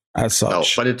off as such.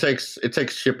 No, but it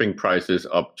takes shipping prices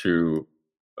up to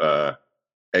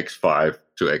X5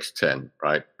 to X10,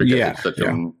 right? Because it's such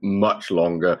a much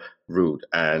longer route,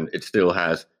 and it still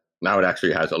has, now it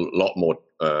actually has a lot more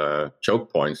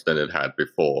choke points than it had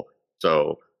before.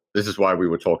 So this is why we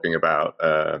were talking about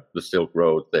the Silk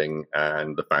Road thing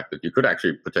and the fact that you could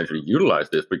actually potentially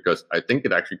utilize this, because I think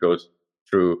it actually goes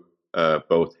through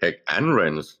both HEC and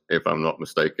RENS, if I'm not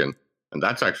mistaken. And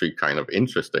that's actually kind of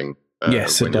interesting when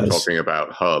you're talking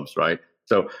about hubs, right?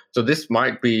 So this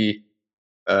might be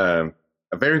a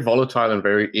very volatile and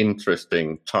very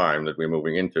interesting time that we're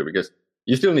moving into, because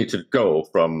you still need to go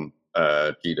from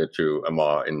JITA to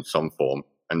Amarr in some form.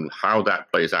 And how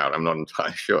that plays out, I'm not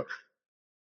entirely sure.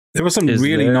 There was some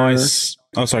nice...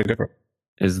 Oh, sorry, go for it.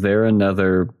 Is there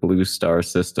another Blue Star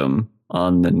system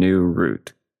on the new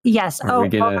route? Yes.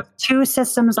 Two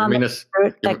systems on the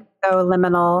route that go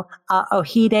liminal,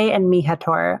 Ohide and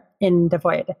Mihator in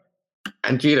Devoid.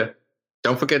 And JITA.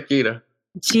 Don't forget JITA.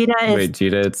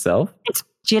 JITA itself?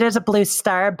 JITA is a Blue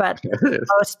Star, but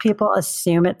most people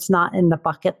assume it's not in the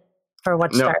bucket for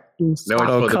what starts.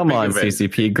 Oh, come on, event.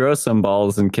 CCP. Grow some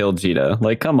balls and kill JITA.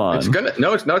 Like, come on. It's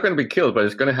not going to be killed, but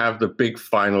it's going to have the big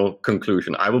final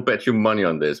conclusion. I will bet you money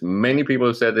on this. Many people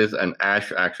have said this, and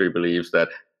Ash actually believes that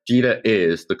JITA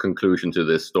is the conclusion to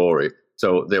this story.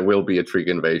 So there will be a Trig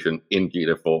invasion in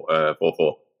JITA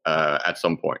 4.4 at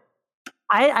some point.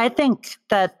 I think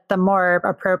that the more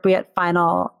appropriate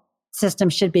final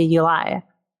system should be UI.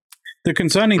 The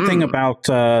concerning thing about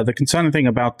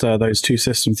those two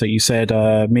systems that you said,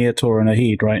 Mihator and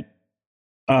Ahid, right?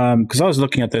 Because I was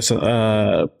looking at this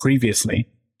previously.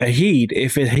 Ahid,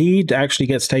 if Ahid actually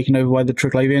gets taken over by the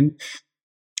Triglavian,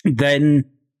 then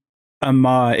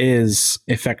Amarr is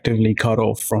effectively cut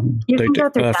off from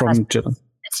JITA.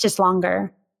 It's just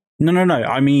longer. No.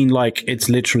 I mean, like, it's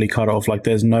literally cut off. Like,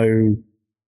 there's no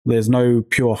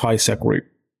pure HiSec route.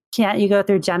 Can't you go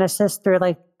through Genesis through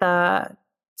like the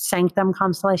Sanctum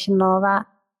constellation and all that?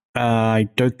 I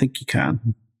don't think you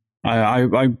can. I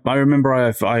remember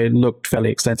I looked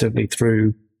fairly extensively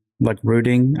through like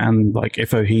routing, and like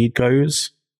if Ohid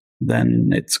goes,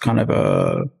 then it's kind of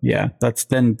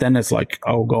then it's like,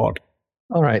 oh god.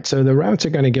 All right, so the routes are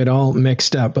going to get all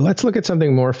mixed up, but let's look at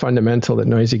something more fundamental that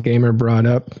Noisy Gamer brought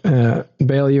up.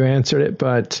 Bale, you answered it,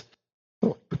 but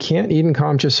can't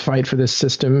EdenCom just fight for this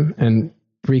system and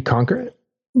reconquer it?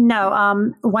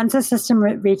 No. Once a system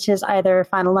reaches either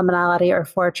final liminality or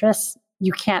fortress,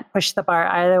 you can't push the bar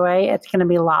either way. It's going to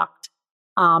be locked.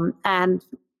 And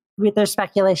there's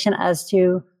speculation as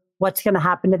to what's going to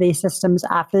happen to these systems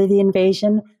after the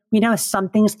invasion. We know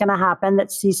something's going to happen, that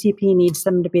CCP needs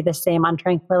them to be the same on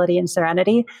Tranquility and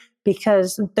Serenity,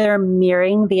 because they're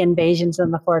mirroring the invasions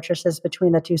and the fortresses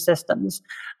between the two systems.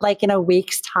 Like in a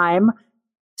week's time,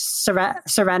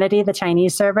 Serenity, the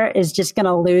Chinese server, is just going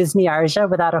to lose Niarja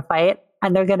without a fight,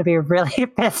 and they're going to be really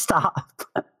pissed off.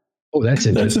 Oh, that's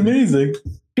interesting. That's amazing.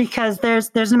 Because there's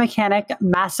a mechanic,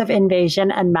 massive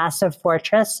invasion and massive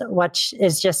fortress, which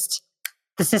is just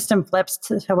the system flips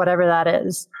to whatever that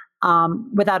is,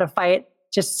 without a fight,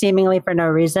 just seemingly for no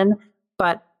reason.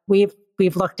 But we've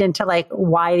looked into like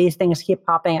why these things keep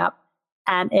popping up,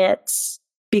 and it's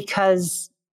because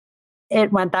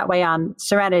it went that way on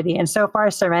Serenity. And so far,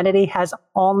 Serenity has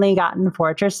only gotten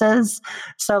fortresses.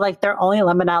 So like their only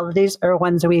liminalities are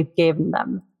ones we've given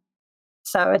them.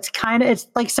 So it's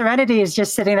like Serenity is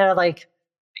just sitting there like,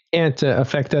 it can't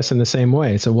affect us in the same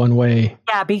way. It's a one-way.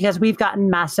 Yeah, because we've gotten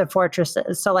massive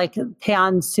fortresses. So like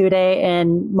Teon Sude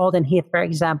in Molden Heath, for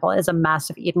example, is a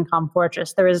massive EdenCom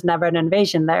fortress. There is never an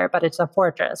invasion there, but it's a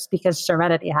fortress because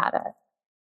Serenity had it.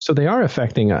 So they are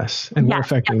affecting us, and we're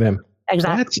affecting them.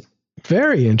 Exactly. That's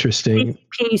very interesting. Each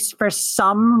piece, for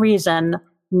some reason,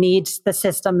 needs the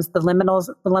systems, the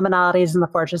liminalities and the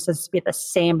fortresses to be the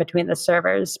same between the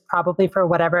servers, probably for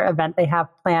whatever event they have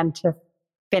planned to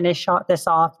finish this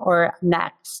off or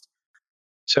next.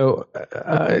 So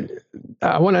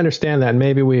I want to understand that.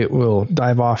 Maybe we will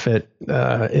dive off it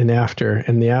in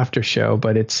the after show.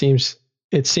 But it seems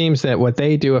that what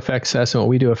they do affects us, and what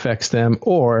we do affects them,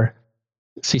 or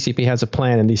CCP has a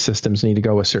plan, and these systems need to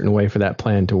go a certain way for that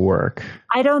plan to work.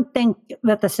 I don't think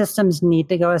that the systems need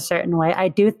to go a certain way. I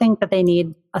do think that they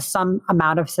need some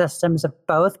amount of systems of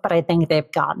both, but I think they've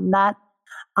gotten that.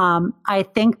 I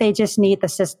think they just need the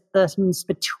systems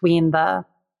between the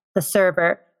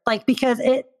server, like, because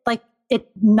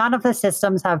none of the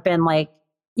systems have been like,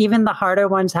 even the harder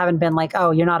ones haven't been like,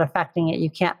 oh, you're not affecting it, you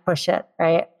can't push it,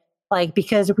 right? Like,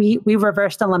 because we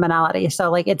reversed the liminality,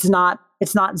 so like it's not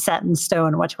set in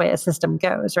stone which way a system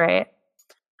goes, right?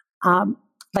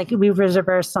 Like we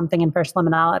reversed something in first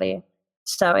liminality,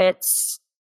 so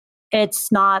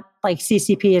it's not like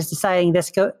CCP is deciding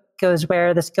this goes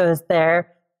where, this goes there.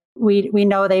 We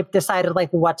know they've decided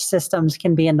like what systems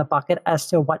can be in the bucket as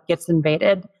to what gets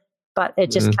invaded, but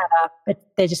it just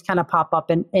they just kind of pop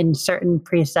up in certain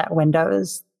preset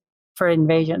windows for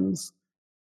invasions.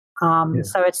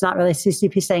 So it's not really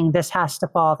CCP saying this has to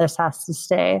fall, this has to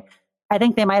stay. I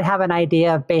think they might have an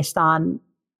idea based on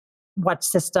what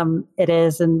system it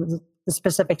is and the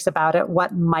specifics about it,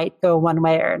 what might go one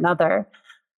way or another,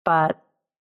 but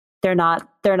they're not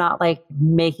like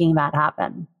making that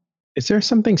happen. Is there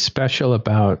something special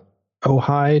about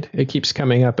Ohide? It keeps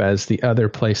coming up as the other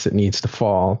place that needs to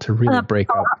fall to really break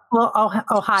up. Well,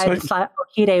 Ohide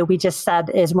 / Ohide, we just said,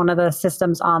 is one of the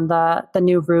systems on the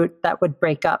new route that would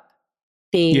break up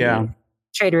the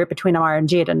trade route between Amarr and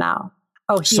Jita now.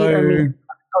 Ohide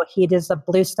is a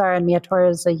blue star and Miator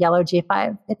is a yellow G5,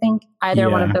 I think. Either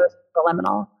one of those is the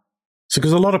liminal. So,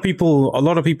 because a lot of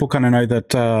people kind of know that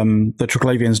the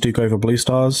Triglavians do go for blue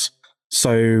stars.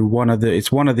 So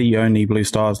it's one of the only blue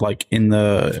stars like in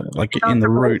the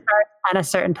route, and a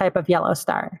certain type of yellow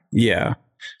star. Yeah.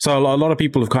 So a lot of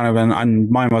people have kind of, and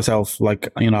myself, like,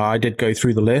 you know, I did go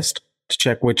through the list to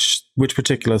check which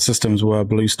particular systems were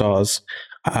blue stars.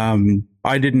 I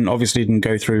obviously didn't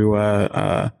go through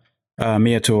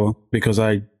Miator because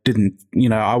I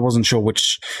wasn't sure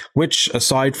which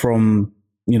aside from,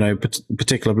 you know,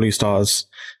 particular blue stars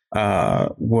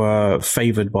were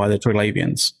favored by the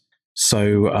Triglavians.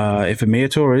 So if a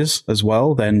Miator is as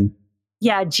well, then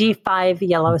G5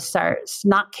 yellow stars,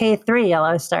 not K3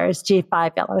 yellow stars,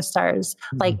 G5 yellow stars.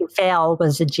 Mm-hmm. Like Veil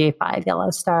was a G5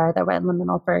 yellow star that went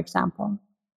liminal, for example.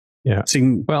 Yeah.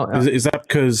 Is that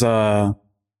because the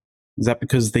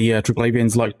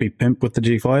Triglavians like to be pimped with the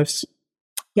G5s?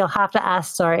 You'll have to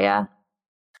ask Soria.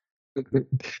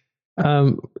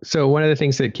 So one of the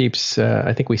things that keeps,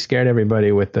 I think we scared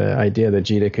everybody with the idea that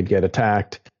Jita could get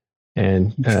attacked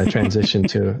and transition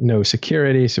to no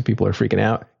security. So people are freaking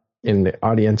out in the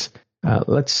audience.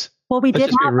 We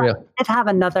did have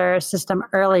another system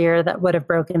earlier that would have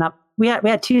broken up. We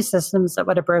had two systems that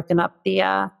would have broken up the,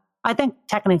 I think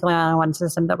technically only one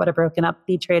system that would have broken up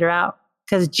the trader out,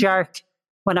 because Jark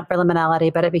went up for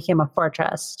liminality, but it became a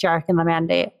fortress, Jark and the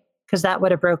Mandate, because that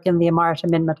would have broken the Amar to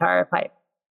Minmatar pipe.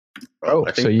 Oh,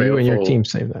 so you and your team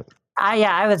saved that.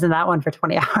 I was in that one for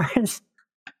 20 hours.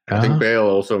 I think Bale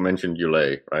also mentioned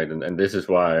Ulay, right? And this is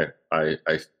why I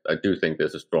do think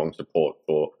there's a strong support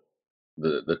for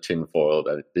the tinfoil,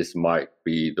 that this might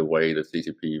be the way that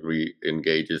CCP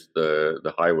re-engages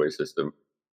the highway system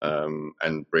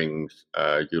and brings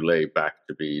Ulay back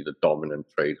to be the dominant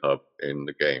trade hub in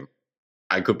the game.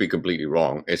 I could be completely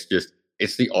wrong. It's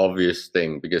the obvious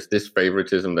thing, because this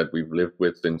favoritism that we've lived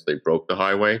with since they broke the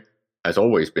highway has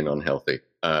always been unhealthy.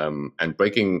 And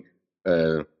breaking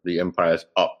the empires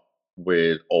up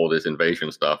with all this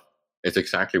invasion stuff is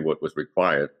exactly what was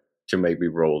required to maybe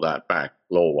roll that back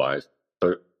lore-wise.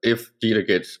 So if Jita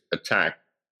gets attacked,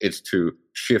 it's to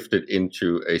shift it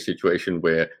into a situation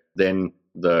where then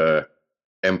the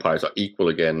empires are equal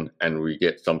again, and we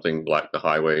get something like the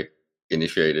highway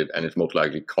initiated, and it's most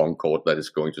likely Concord that is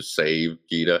going to save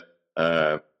Jita.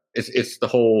 It's the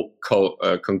whole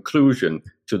conclusion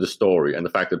to the story, and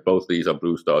the fact that both these are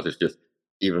blue stars is just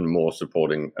even more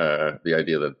supporting the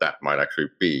idea that might actually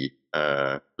be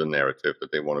the narrative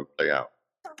that they want to play out.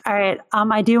 All right.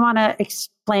 I do want to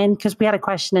explain, because we had a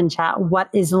question in chat. What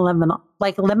is liminal?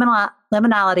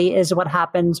 Liminality is what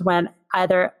happens when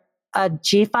either a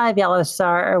G5 yellow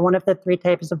star or one of the three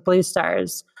types of blue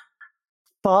stars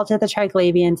fall to the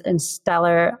Triglavians in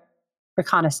stellar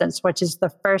reconnaissance, which is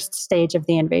the first stage of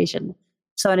the invasion.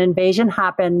 So an invasion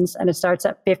happens, and it starts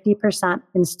at 50%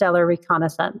 in stellar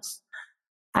reconnaissance.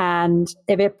 And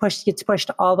if it gets pushed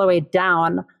all the way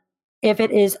down, if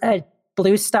it is a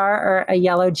blue star or a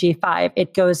yellow G5,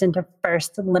 it goes into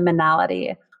first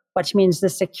liminality, which means the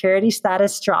security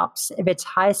status drops. If it's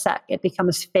high sec, it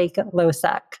becomes fake low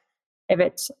sec. If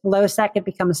it's low sec, it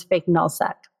becomes fake null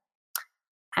sec.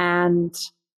 And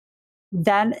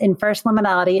then in first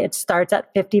liminality, it starts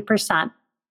at 50%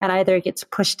 and either it gets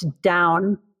pushed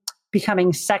down,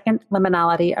 becoming second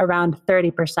liminality around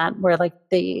 30%, where like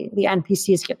the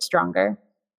NPCs get stronger.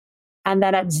 And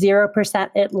then at 0%,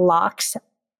 it locks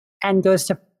and goes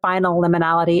to final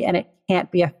liminality, and it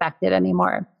can't be affected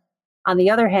anymore. On the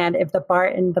other hand, if the bar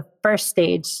in the first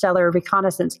stage, stellar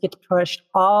reconnaissance, gets pushed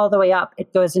all the way up,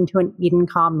 it goes into an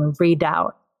Edencom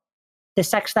redoubt. The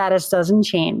sec status doesn't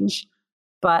change,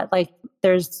 but like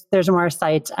there's more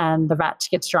sites and the rats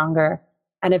get stronger.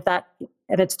 And if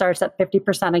it starts at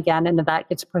 50% again, and if that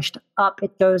gets pushed up,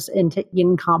 it goes into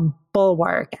Edencom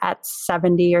bulwark at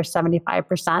 70 or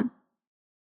 75%.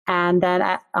 And then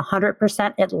at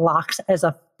 100%, it locks as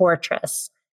a fortress.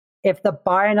 If the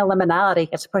bar in a liminality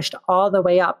gets pushed all the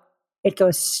way up, it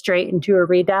goes straight into a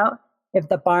redoubt. If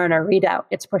the bar in a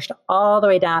redoubt gets pushed all the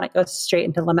way down, it goes straight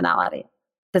into liminality.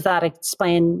 Does that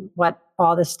explain what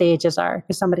all the stages are?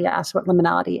 Because somebody asked what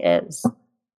liminality is.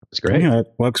 It's great. Yeah,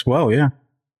 it works well, yeah.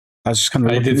 I was just kind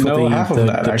of looking for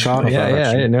the chart of that. Yeah,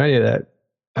 I didn't know any of that.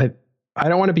 I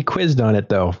don't want to be quizzed on it,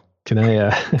 though. Can I?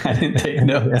 I didn't take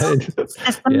notes.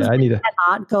 I need to.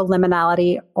 Cannot go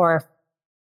liminality or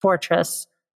fortress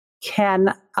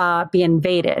can be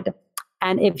invaded.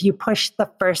 And if you push the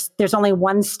first, there's only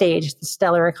one stage, the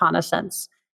stellar reconnaissance.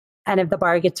 And if the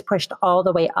bar gets pushed all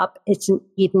the way up, it's an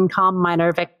Edencom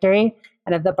minor victory.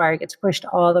 And if the bar gets pushed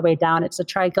all the way down, it's a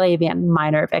Triglavian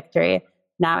minor victory.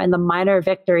 Now, in the minor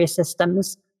victory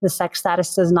systems, the sec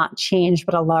status does not change,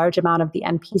 but a large amount of the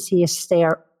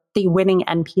NPCs the winning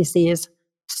NPCs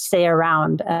stay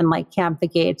around and like camp the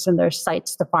gates, and there's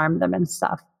sites to farm them and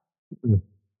stuff.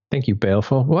 Thank you,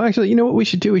 Baleful. Well, actually, you know what we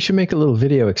should do? We should make a little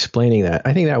video explaining that.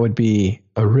 I think that would be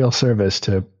a real service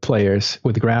to players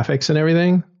with graphics and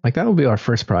everything. Like that will be our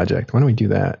first project. Why don't we do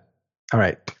that? All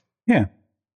right. Yeah.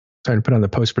 Trying to put on the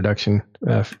post-production.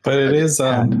 But it is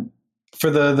for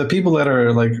the people that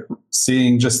are like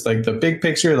seeing just like the big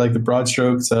picture, like the broad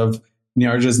strokes of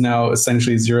Niarja's now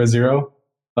essentially 0-0.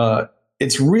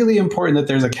 It's really important that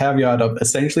there's a caveat of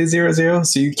essentially 0-0,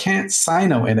 so you can't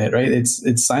Sino in it, right? It's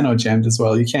Sino jammed as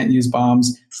well. You can't use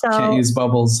bombs, you can't use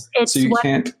bubbles, so you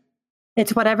can't.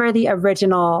 It's whatever the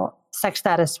original sec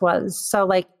status was. So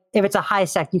like if it's a high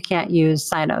sec, you can't use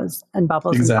Sinos and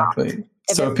bubbles. Exactly.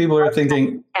 And so people are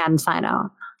thinking, and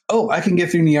Sino. Oh, I can get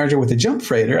through Niarja with a jump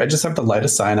freighter. I just have to light a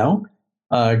Sino.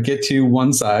 get to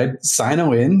one side,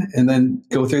 Sino in, and then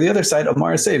go through the other side,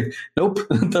 Omara save. Nope,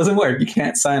 it doesn't work. You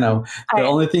can't Sino. The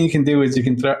only thing you can do is you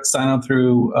can Sino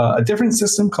through a different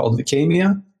system called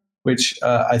Leukamia, which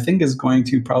I think is going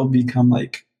to probably become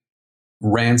like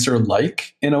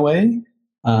Rancer-like in a way,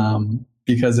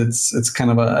 because it's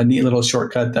kind of a neat little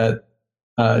shortcut that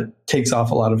takes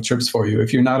off a lot of trips for you.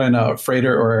 If you're not in a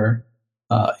freighter or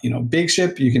big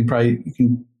ship, you can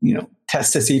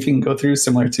test to see if you can go through,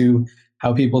 similar to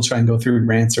how people try and go through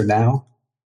Rancer now.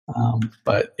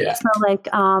 But yeah. So like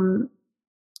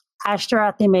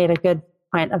Ashtaroth, they made a good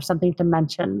point of something to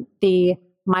mention. The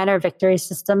minor victory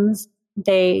systems,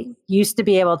 they used to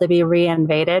be able to be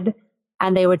reinvaded,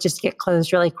 and they would just get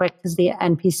closed really quick because the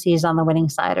NPCs on the winning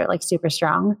side are like super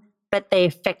strong. But they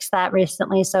fixed that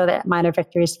recently so that minor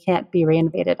victories can't be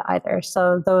reinvaded either.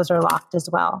 So those are locked as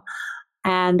well.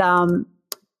 And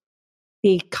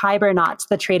the Kybernauts,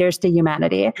 the traitors to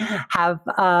humanity, have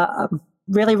a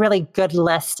really, really good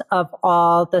list of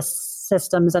all the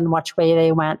systems and which way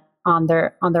they went on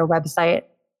their website.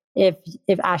 If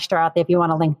Ashtaroth, if you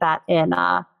want to link that in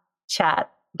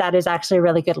chat, that is actually a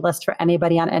really good list for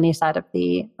anybody on any side of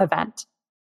the event.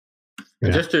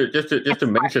 Yeah. Just to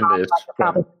mention this,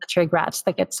 probably the trig rats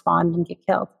that get spawned and get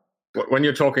killed. When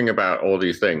you're talking about all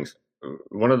these things,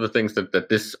 one of the things that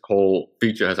this whole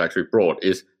feature has actually brought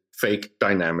is fake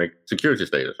dynamic security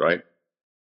status, right?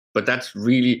 But that's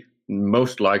really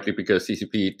most likely because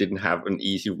CCP didn't have an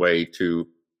easy way to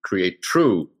create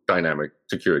true dynamic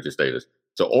security status.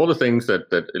 So all the things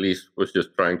that Elise was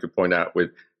just trying to point out with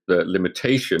the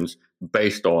limitations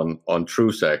based on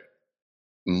TrueSec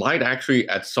might actually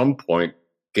at some point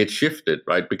get shifted,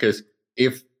 right? Because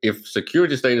if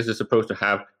security status is supposed to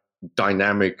have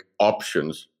dynamic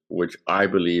options, which I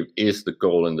believe is the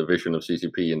goal and the vision of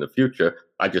CCP in the future,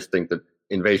 I just think that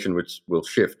invasion will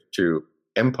shift to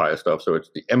Empire stuff. So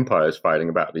it's the Empires fighting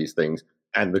about these things,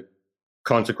 and the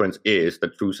consequence is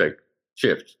that TrueSec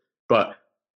shifts. But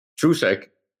TrueSec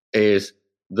is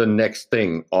the next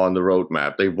thing on the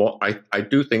roadmap. I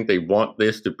do think they want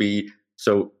this to be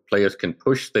so players can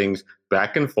push things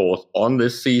back and forth on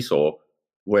this seesaw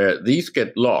where these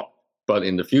get locked, but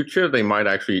in the future they might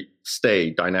actually stay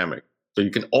dynamic. So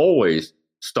you can always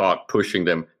start pushing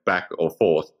them back or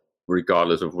forth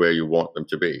regardless of where you want them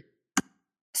to be.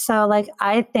 So like,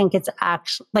 I think it's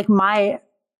actually, like, my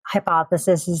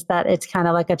hypothesis is that it's kind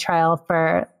of like a trial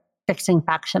for fixing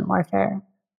faction warfare.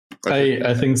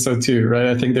 I think so too, right?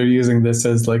 I think they're using this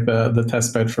as like the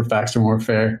test bed for faction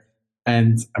warfare.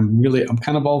 And I'm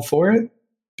kind of all for it,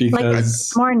 because like,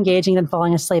 it's more engaging than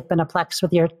falling asleep in a Plex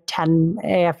with your 10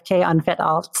 AFK unfit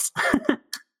alts.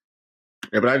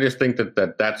 Yeah, but I just think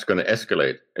that's going to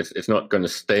escalate. It's not going to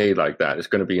stay like that. It's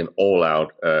going to be an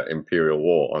all-out Imperial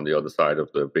war on the other side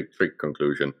of the big trick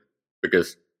conclusion,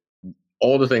 because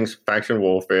all the things, faction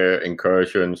warfare,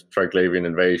 incursions, Triglavian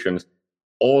invasions,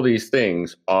 all these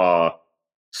things are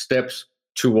steps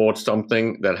towards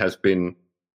something that has been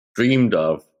dreamed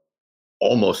of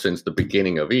almost since the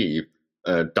beginning of EVE.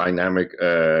 Dynamic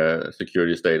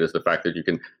security status, the fact that you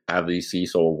can have these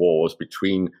seesaw wars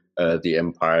between the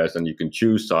empires and you can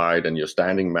choose side and your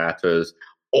standing matters.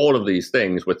 All of these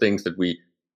things were things that we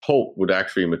hoped would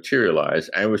actually materialize,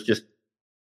 and it was just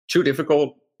too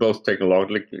difficult, both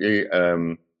technologically,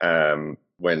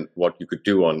 when what you could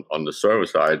do on the server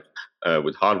side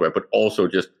with hardware, but also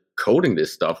just coding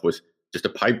this stuff was just a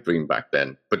pipe dream back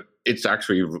then. But it's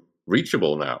actually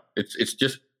reachable now. It's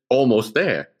just almost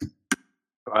there.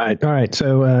 All right.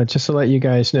 So just to let you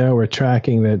guys know, we're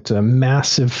tracking that a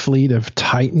massive fleet of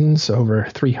Titans, over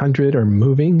 300, are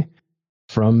moving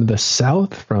from the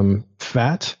south, from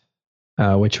FAT,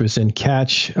 which was in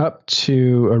Catch, up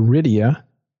to Iridia.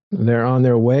 They're on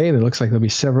their way, and it looks like there'll be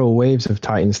several waves of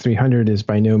Titans. 300 is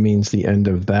by no means the end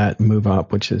of that move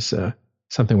up, which is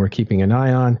something we're keeping an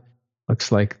eye on.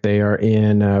 Looks like they are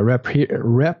in Rep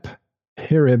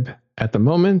Hirib at the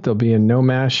moment. They'll be in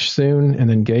Nomash soon, and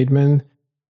then Gaidman,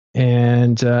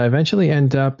 and eventually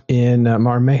end up in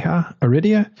Marmeha,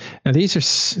 Iridia. Now, these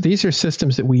are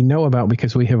systems that we know about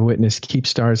because we have witnessed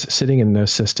Keepstars sitting in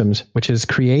those systems, which has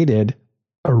created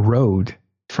a road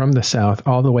from the south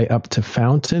all the way up to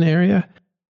Fountain area.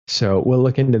 So we'll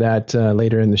look into that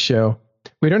later in the show.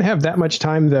 We don't have that much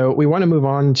time, though. We want to move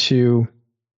on to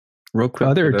real quick,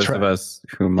 for those of us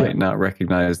who might not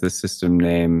recognize the system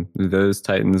name. Those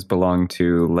Titans belong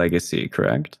to Legacy,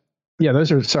 correct? Yeah,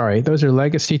 those are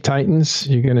Legacy Titans.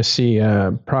 You're going to see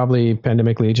probably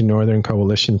Pandemic Legion, Northern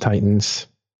Coalition Titans.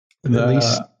 I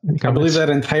believe that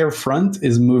entire front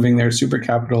is moving their super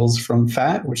capitals from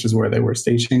FAT, which is where they were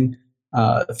stationing,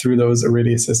 through those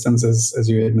Iridia systems, as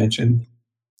you had mentioned.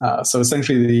 So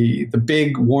essentially, the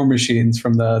big war machines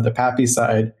from the Pappy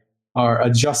side are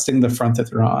adjusting the front that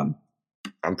they're on.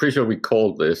 I'm pretty sure we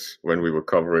called this when we were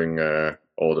covering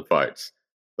all the fights,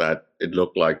 that it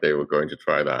looked like they were going to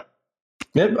try that.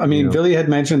 Yep. I mean, Billy had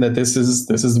mentioned that this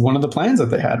is one of the plans that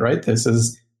they had, right? This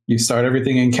is, you start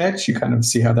everything in catch, you kind of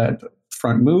see how that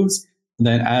front moves. And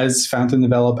then as Fountain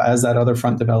develop, as that other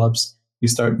front develops, you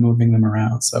start moving them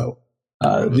around. So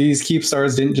these Keep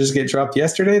Stars didn't just get dropped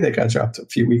yesterday. They got dropped a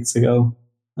few weeks ago.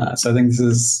 So I think this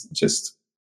is just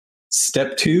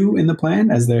step 2 in the plan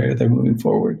as they're moving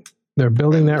forward. They're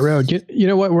building that road. You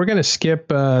know what? We're going to skip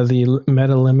the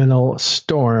metaliminal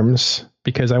storms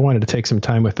because I wanted to take some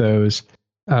time with those,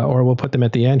 or we'll put them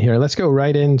at the end here. Let's go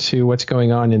right into what's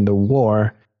going on in the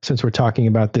war, since we're talking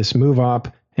about this move op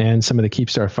and some of the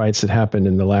Keepstar fights that happened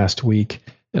in the last week.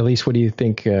 Elise, what do you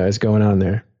think is going on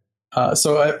there?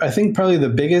 So I think probably the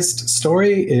biggest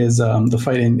story is the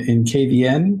fight in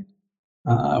KVN,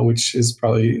 which is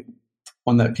probably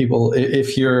one that people,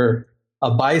 if you're a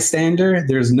bystander,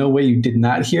 there's no way you did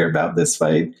not hear about this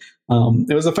fight.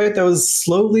 It was a fight that was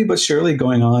slowly but surely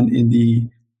going on in the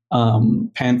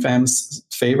PanFam's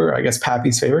favor, I guess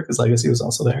Pappy's favor, because Legacy was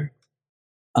also there.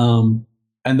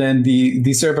 And then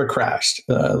the server crashed.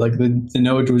 Like the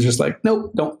node was just like,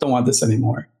 nope, don't want this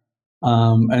anymore.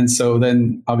 And so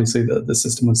then obviously the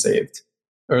system was saved,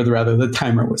 or rather the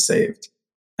timer was saved.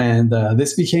 And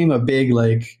this became a big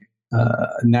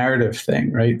narrative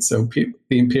thing, right? So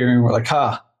the Imperium were like,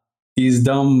 these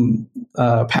dumb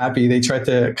Pappy, they tried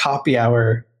to copy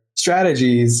our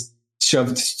strategies,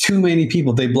 shoved too many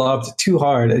people, they blobbed too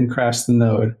hard and crashed the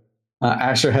node.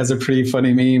 Asher has a pretty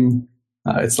funny meme.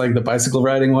 It's like the bicycle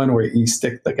riding one where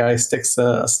the guy sticks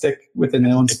a stick within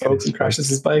his own spokes and crashes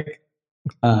his bike.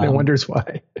 And wonders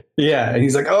why. Yeah, and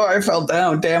he's like, "Oh, I fell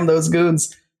down. Damn those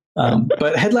goons."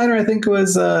 But Headliner, I think,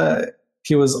 was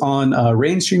he was on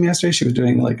Rain stream yesterday. She was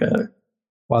doing like a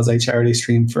quasi charity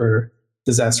stream for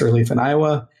disaster relief in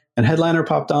Iowa, and Headliner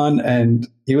popped on, and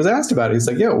he was asked about it. He's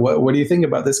like, "Yo, what do you think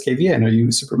about this KVN? Are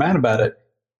you super mad about it?"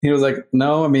 He was like,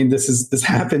 "No, I mean this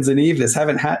happens in Eve. This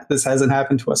hasn't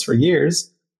happened to us for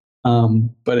years,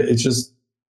 but it's just."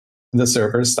 The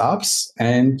server stops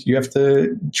and you have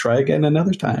to try again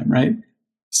another time, right?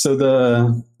 So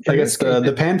I guess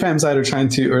the PanFam side are trying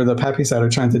to, or the Pappy side are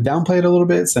trying to downplay it a little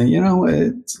bit, saying, or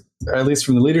at least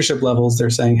from the leadership levels, they're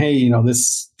saying, hey,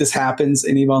 this happens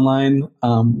in EVE Online.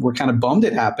 We're kind of bummed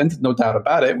it happened, no doubt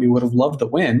about it. We would have loved the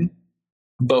win,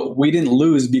 but we didn't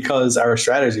lose because our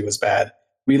strategy was bad.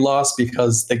 We lost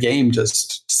because the game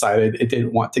just decided it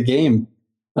didn't want to game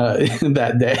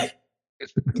that day.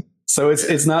 So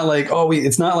it's not like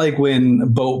it's not like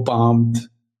when Boat bombed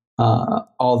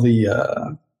all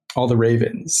the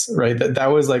Ravens, right?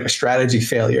 That was like a strategy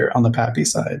failure on the Pappy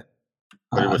side.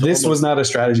 This was not a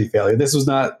strategy failure. This was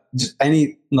not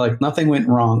nothing went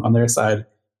wrong on their side.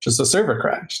 Just the server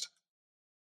crashed.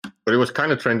 But it was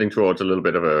kind of trending towards a little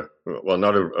bit of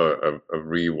not a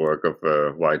rework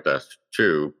of White Dash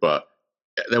 2, but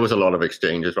there was a lot of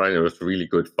exchanges, right? It was really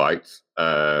good fights.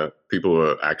 People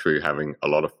were actually having a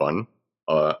lot of fun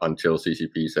until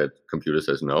CCP said, computer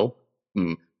says no.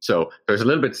 So it was a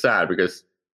little bit sad because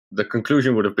the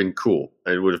conclusion would have been cool.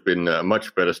 It would have been a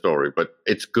much better story. But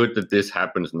it's good that this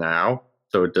happens now,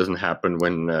 so it doesn't happen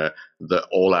when the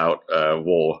all-out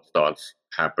war starts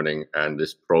happening and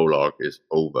this prologue is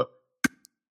over.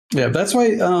 Yeah, that's why,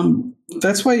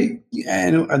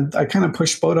 and I kind of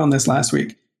pushed Boat on this last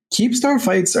week. Keepstar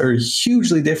fights are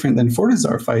hugely different than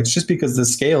Fortizar fights just because the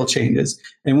scale changes.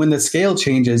 And when the scale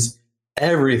changes,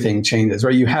 everything changes,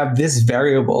 right? You have this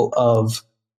variable of,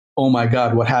 oh my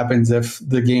God, what happens if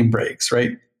the game breaks,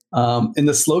 right? In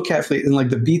the Slowcat fleet, in like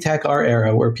the BTAC-R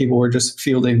era where people were just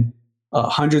fielding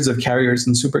hundreds of carriers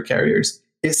and super carriers,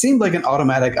 it seemed like an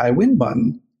automatic I win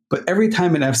button. But every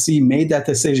time an FC made that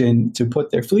decision to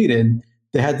put their fleet in,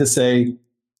 they had to say,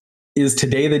 is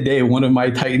today the day one of my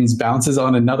Titans bounces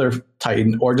on another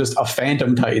Titan or just a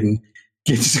Phantom Titan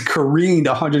gets careened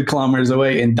 100 kilometers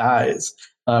away and dies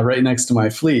right next to my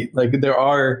fleet? Like there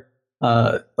are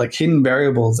hidden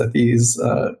variables that these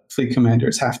fleet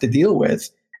commanders have to deal with.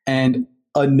 And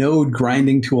a node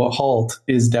grinding to a halt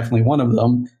is definitely one of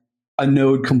them. A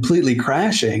node completely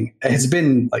crashing, it's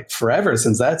been like forever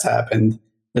since that's happened,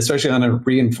 especially on a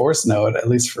reinforced node, at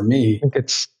least for me. I think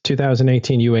it's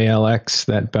 2018 UALX,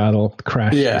 that battle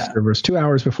crashed the servers 2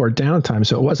 hours before downtime,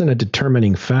 so it wasn't a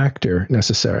determining factor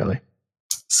necessarily.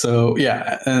 So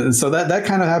so that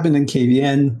kind of happened in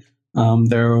KVN.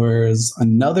 There was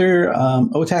another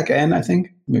OTAC N, I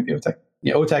think, maybe OTAC.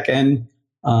 Yeah, OTAC N.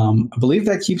 I believe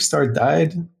that Keepstar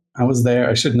died. I was there.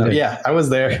 I should know. Yeah, I was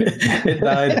there. It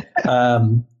died.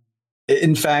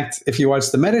 In fact, if you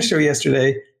watched the Meta Show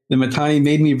yesterday, the Mittani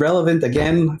made me relevant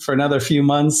again for another few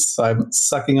months. So I'm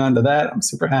sucking onto that. I'm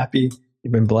super happy.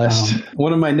 You've been blessed.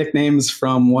 One of my nicknames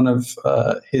from one of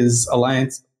his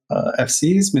Alliance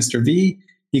FCs, Mr. V,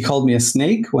 he called me a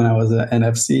snake when I was an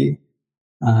NFC.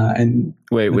 And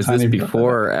wait, was this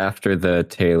before or after the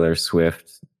Taylor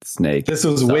Swift snake? This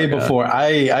was way before.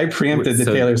 I preempted the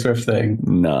Taylor Swift thing.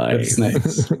 Nice. With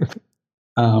snakes.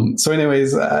 So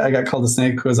anyways, I got called a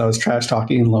snake because I was trash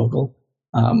talking in local.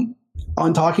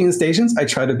 On talking in stations, I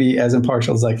try to be as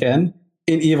impartial as I can.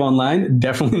 In EVE Online,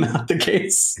 definitely not the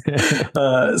case.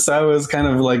 So I was kind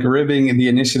of like ribbing the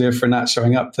initiative for not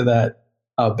showing up to that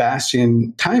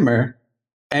Bastion timer.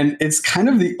 And it's kind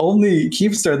of the only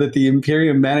Keepstar that the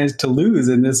Imperium managed to lose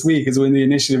in this week is when the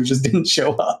initiative just didn't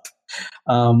show up.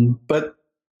 But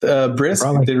Brisk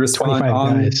did respond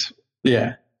on... guys.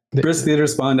 Yeah. Brisk did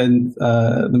respond, and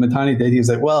the Mittani did. He was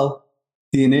like, well,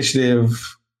 the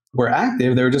initiative were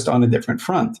active. They were just on a different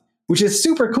front, which is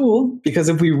super cool because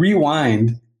if we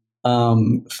rewind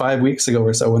 5 weeks ago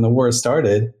or so when the war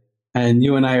started, and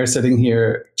you and I are sitting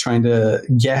here trying to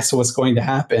guess what's going to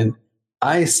happen,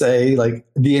 I say like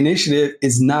the initiative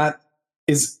I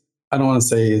don't want to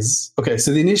say is okay.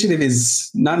 So the initiative is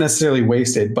not necessarily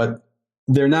wasted, but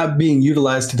they're not being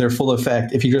utilized to their full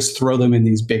effect if you just throw them in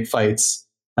these big fights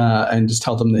and just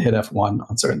tell them to hit F1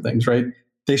 on certain things, right?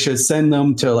 They should send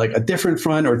them to like a different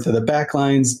front or to the back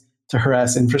lines to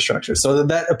harass infrastructure. So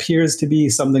that appears to be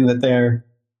something that they're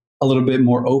a little bit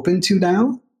more open to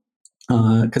now,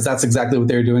 because that's exactly what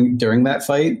they were doing during that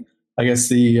fight. I guess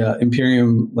the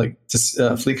Imperium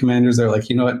fleet commanders, they're like,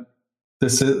 you know what,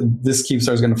 this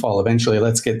Keepstar is going to fall eventually.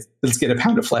 Let's get a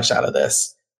pound of flesh out of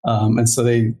this. And so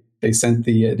they sent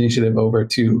the initiative over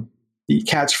to the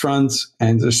catch front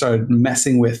and they started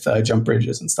messing with jump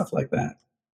bridges and stuff like that.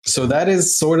 So that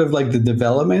is sort of like the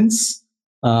developments.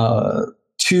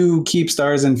 2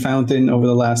 Keepstars in Fountain over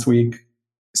the last week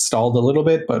stalled a little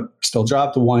bit, but still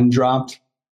dropped. 1 dropped.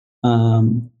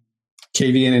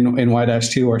 KVN and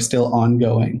Y-2 are still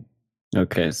ongoing.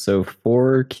 Okay, so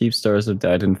 4 Keepstars have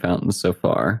died in Fountain so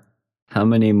far. How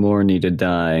many more need to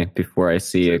die before I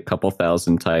see a couple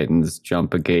thousand Titans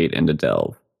jump a gate into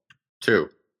Delve? 2.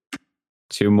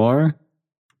 2 more?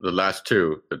 The last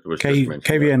 2 that was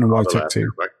KVN and Y-2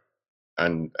 too. Right?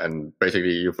 And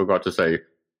basically you forgot to say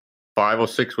 5 or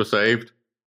 6 were saved,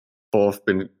 4 have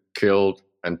been killed,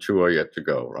 and 2 are yet to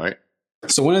go, right?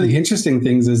 So one of the interesting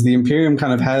things is the Imperium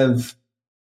kind of have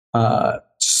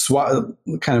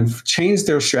kind of changed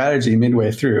their strategy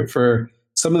midway through. For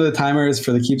some of the timers,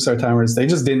 for the Keepstar timers, they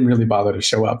just didn't really bother to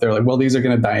show up. They're like, well, these are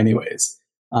going to die anyways.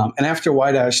 And after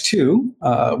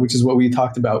Y-2, which is what we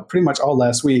talked about pretty much all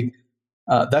last week,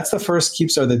 that's the first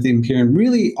Keepstar that the Imperium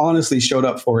really honestly showed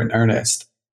up for in earnest.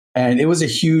 And it was a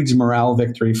huge morale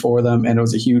victory for them, and it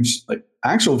was a huge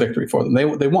actual victory for them.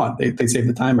 They won. They saved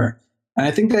the timer. And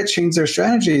I think that changed their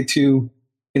strategy to,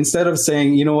 instead of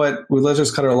saying, you know what, let's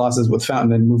just cut our losses with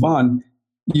Fountain and move on,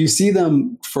 you see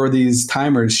them for these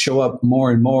timers show up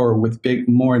more and more with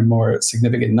more and more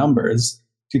significant numbers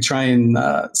to try and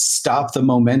stop the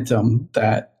momentum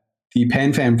that the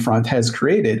PanFam front has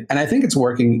created. And I think it's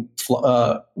working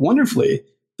wonderfully.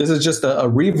 This is just a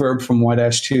reverb from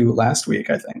Y-2 last week,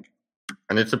 I think.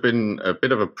 And it's been a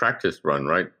bit of a practice run,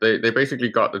 right? They basically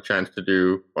got the chance to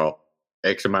do,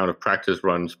 X amount of practice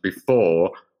runs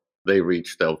before they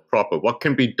reach Stealth proper. What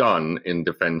can be done in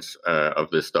defense of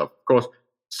this stuff? Of course,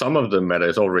 some of the meta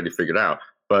is already figured out,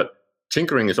 but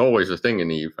tinkering is always a thing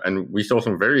in EVE. And we saw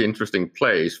some very interesting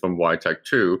plays from YTAC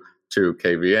 2 to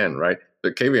KVN, right?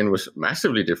 The KVN was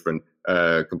massively different.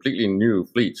 Completely new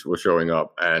fleets were showing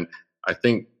up. And I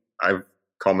think I've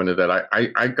commented that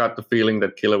I got the feeling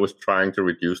that Killer was trying to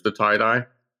reduce the tie-dye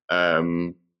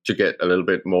to get a little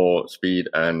bit more speed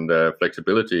and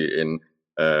flexibility in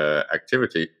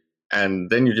activity. And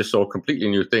then you just saw completely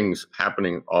new things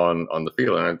happening on the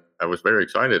field. And I was very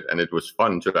excited, and it was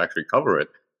fun to actually cover it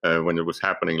when it was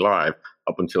happening live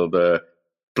up until the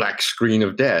black screen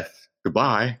of death.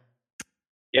 Goodbye.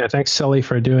 Yeah, thanks, Sully,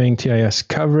 for doing TIS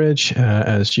coverage.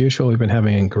 As usual, we've been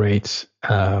having great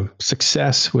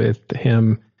success with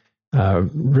him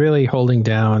really holding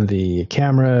down the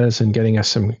cameras and getting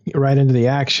us right into the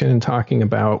action and talking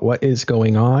about what is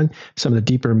going on, some of the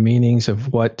deeper meanings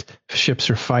of what ships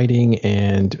are fighting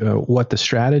and what the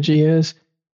strategy is.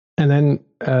 And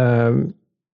then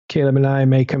Caleb and I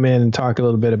may come in and talk a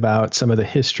little bit about some of the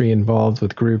history involved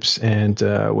with groups and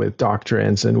with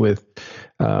doctrines and with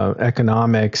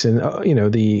economics and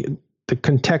the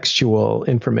contextual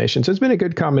information. So it's been a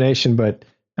good combination, but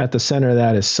at the center of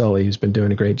that is Sully, who's been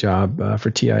doing a great job for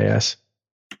TIS.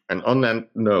 And on that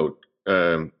note,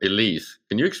 Elise.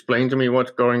 Can you explain to me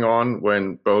what's going on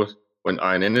when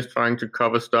INN is trying to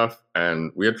cover stuff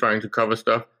and we're trying to cover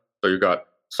stuff? So you got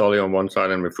Sully on one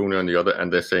side and Mifune on the other,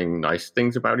 and they're saying nice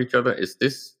things about each other. Is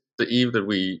this the Eve that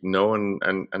we know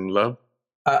and love?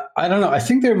 I don't know. I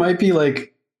think there might be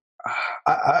like,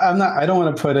 I'm not. I don't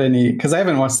want to put any, because I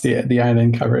haven't watched the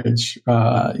INN coverage.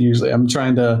 Usually, I'm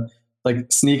trying to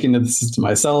like sneak into the system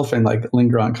myself and like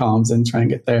linger on comms and try and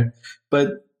get there.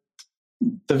 But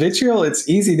the vitriol, it's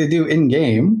easy to do in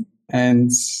game, and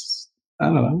I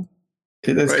don't know.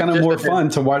 It's kind of more fun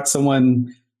to watch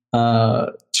someone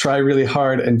try really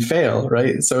hard and fail,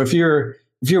 right? So if you're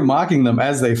mocking them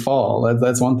as they fall,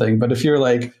 that's one thing. But if you're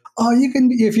like,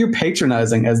 if you're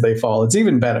patronizing as they fall, it's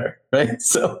even better, right?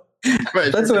 So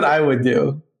that's what I would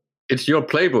do. It's your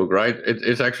playbook, right?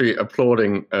 It's actually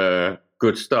applauding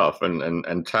good stuff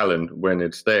and talent when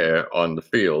it's there on the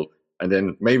field. And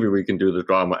then maybe we can do the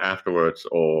drama afterwards,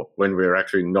 or when we're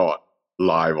actually not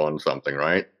live on something,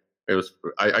 right?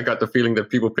 I got the feeling that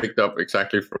people picked up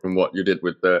exactly from what you did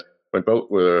with when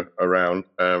both were around,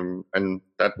 and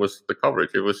that was the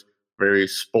coverage. It was very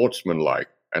sportsmanlike.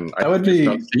 And I would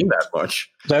not seen that much.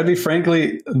 That would be,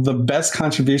 frankly, the best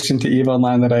contribution to EVE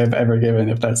Online that I have ever given,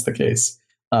 if that's the case.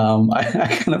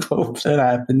 I kind of hope that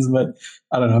happens, but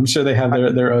I don't know. I'm sure they have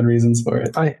their own reasons for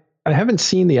it. I haven't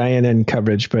seen the INN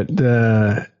coverage, but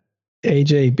the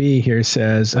AJB here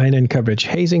says INN coverage,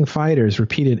 hazing fighters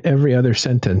repeated every other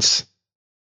sentence.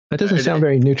 That doesn't sound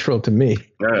very neutral to me.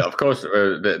 Of course,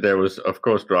 there was, of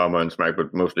course, drama and smack,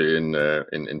 but mostly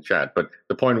in chat. But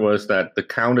the point was that the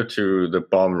counter to the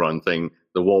bomb run thing,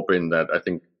 the warp in that I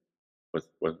think was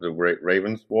the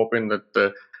Ravens warp in,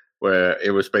 that where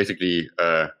it was basically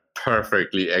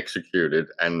perfectly executed,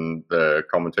 and the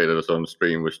commentators on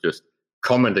stream was just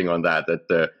commenting on that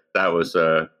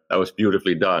was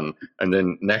beautifully done. And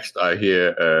then next I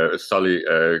hear Sully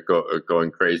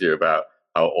going crazy about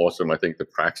how awesome I think the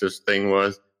Praxis thing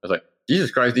was. I was like,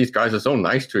 Jesus Christ, these guys are so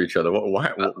nice to each other.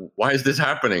 Why is this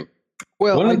happening?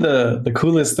 Well, one of the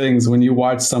coolest things when you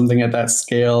watch something at that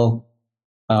scale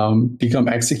become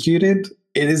executed,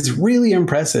 it is really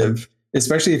impressive,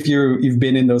 especially if you've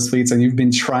been in those fleets and you've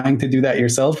been trying to do that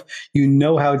yourself. You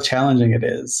know how challenging it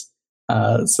is.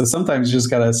 So sometimes you just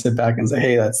got to sit back and say,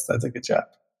 hey, that's a good job.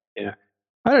 Yeah.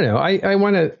 I don't know.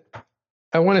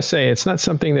 I want to say it's not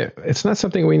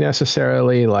something we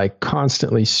necessarily like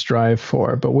constantly strive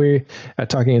for, but we at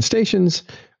Talking in Stations,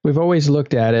 we've always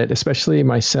looked at it, especially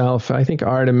myself, I think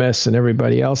Artemis and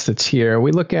everybody else that's here.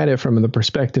 We look at it from the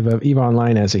perspective of EVE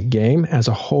Online as a game, as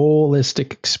a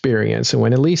holistic experience. And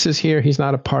when Elise is here, he's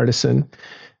not a partisan.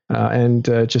 And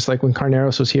just like when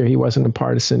Carneros was here, he wasn't a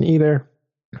partisan either.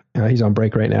 He's on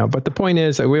break right now. But the point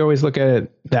is that we always look at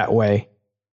it that way.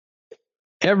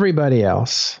 Everybody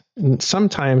else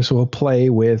sometimes will play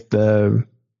with the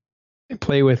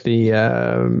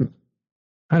information,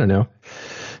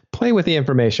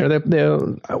 or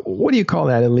what do you call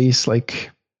that, at least?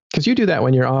 Like, because you do that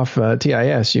when you're off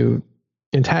TIS, you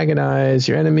antagonize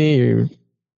your enemy, you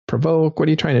provoke. What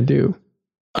are you trying to do?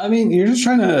 I mean, you're just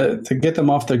trying to get them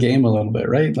off their game a little bit,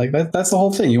 right? Like that's the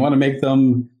whole thing. You want to make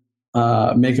them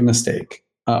make a mistake,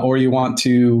 or you want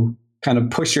to kind of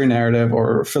push your narrative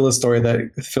or fill a story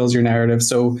that fills your narrative.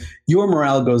 So your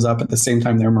morale goes up at the same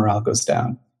time their morale goes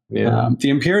down. Yeah. The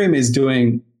Imperium is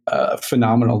doing a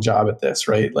phenomenal job at this,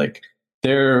 right? Like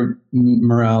their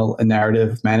morale and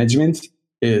narrative management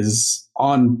is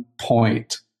on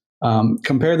point.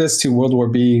 Compare this to World War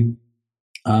B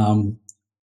a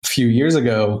few years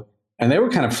ago, and they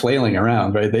were kind of flailing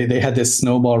around, right? They had this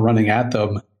snowball running at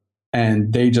them,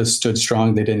 and they just stood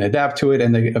strong. They didn't adapt to it,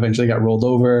 and they eventually got rolled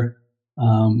over.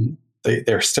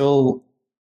 They're still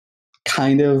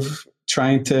kind of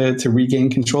trying to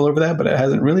regain control over that, but it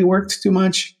hasn't really worked too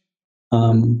much.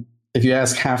 If you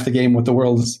ask half the game what the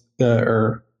world's,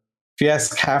 or if you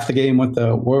ask half the game what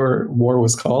the war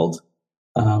was called,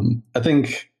 I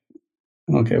think,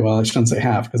 okay, well, I shouldn't say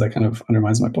half because that kind of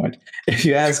undermines my point. If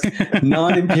you ask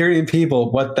non-Imperium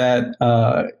people what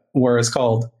that war is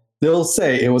called, they'll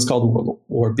say it was called World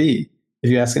War B. If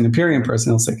you ask an Imperium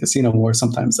person, they'll say Casino War.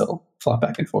 Sometimes they'll flop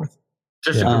back and forth.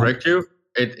 Just to correct you,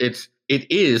 it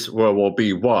is World War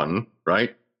B1,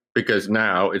 right? Because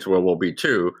now it's World War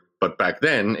B2, but back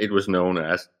then it was known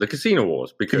as the Casino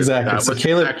Wars. Because exactly. So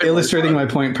Caleb illustrating my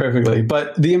point perfectly.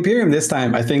 But the Imperium this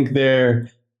time, I think they're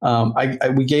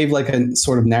we gave like a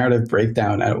sort of narrative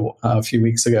breakdown a few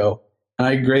weeks ago, and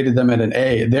I graded them at an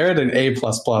A. They're at an A++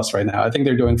 right now. I think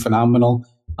they're doing phenomenal.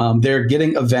 They're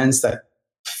getting events that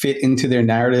fit into their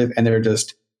narrative, and they're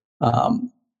just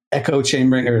echo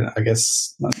chambering, or I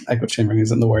guess not echo chambering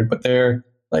isn't the word, but they're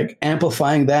like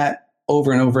amplifying that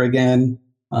over and over again.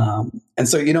 And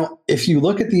so, if you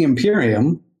look at the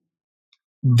Imperium,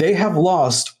 they have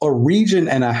lost a region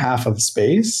and a half of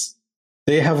space.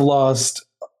 They have lost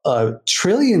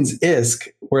trillions ISK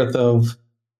worth of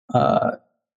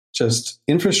just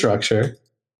infrastructure.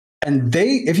 And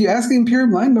if you ask the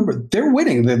Imperium line member, they're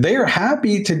winning. They are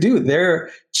happy to do. They're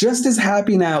just as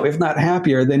happy now, if not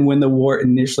happier, than when the war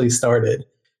initially started,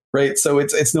 right? So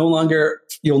it's no longer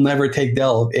you'll never take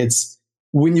Delve. It's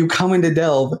when you come into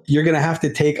Delve, you're going to have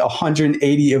to take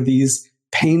 180 of these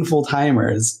painful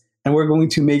timers, and we're going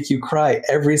to make you cry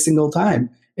every single time.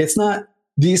 It's not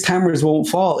these timers won't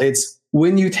fall. It's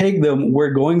when you take them, we're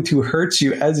going to hurt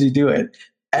you as you do it.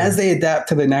 As they adapt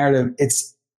to the narrative,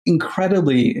 it's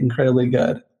incredibly, incredibly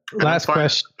good. Last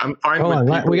question. I'm fine. Hold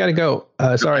on, we got to go.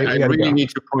 Sorry, I really need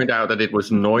to point out that it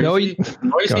was Noisy.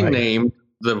 Noisy named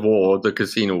the war the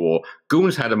Casino War.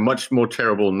 Goons had a much more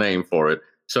terrible name for it.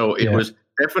 So it was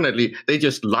definitely, they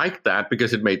just liked that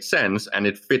because it made sense and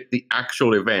it fit the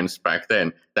actual events back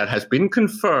then. That has been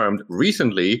confirmed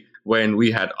recently when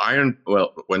we had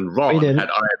when Ron had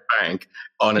Iron Bank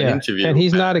on an interview. And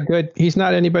he's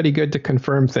not anybody good to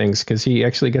confirm things because he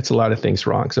actually gets a lot of things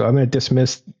wrong. So I'm going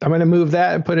to move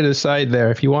that and put it aside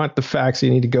there. If you want the facts, you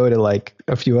need to go to like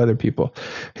a few other people.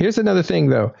 Here's another thing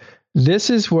though. This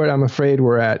is what I'm afraid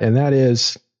we're at. And that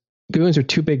is Goons are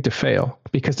too big to fail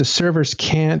because the servers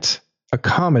can't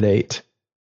accommodate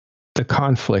the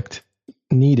conflict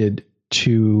needed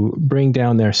to bring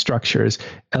down their structures.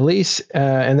 Elise,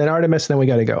 and then Artemis, and then we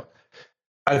got to go.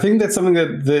 I think that's something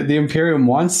that the Imperium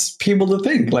wants people to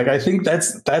think. Like, I think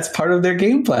that's part of their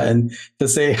game plan to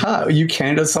say, you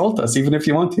can't assault us even if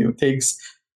you want to. It takes,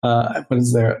 what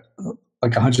is there,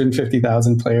 like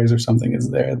 150,000 players or something is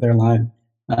their line.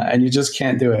 And you just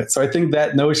can't do it. So I think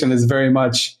that notion is very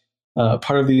much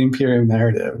part of the Imperium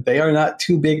narrative. They are not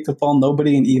too big to fall.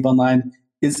 Nobody in EVE Online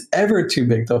is ever too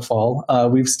big to fall.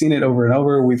 We've seen it over and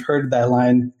over. We've heard that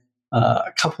line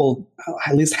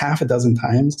at least half a dozen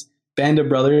times. Band of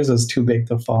Brothers was too big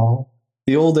to fall.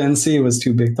 The old NC was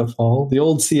too big to fall. The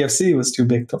old CFC was too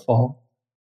big to fall.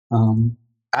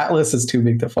 Atlas is too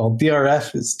big to fall.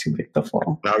 DRF is too big to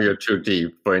fall. Now you're too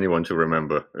deep for anyone to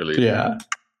remember, Elise. Yeah.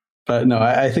 But no,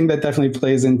 I think that definitely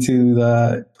plays into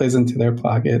their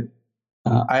pocket.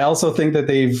 I also think that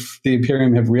the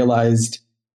Imperium have realized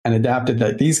and adapted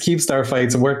that these Keepstar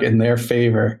fights work in their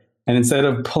favor. And instead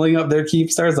of pulling up their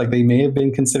Keepstars like they may have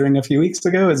been considering a few weeks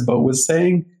ago, as Bo was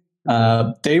saying,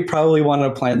 they probably want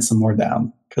to plant some more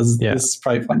down because this is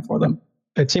probably fun for them.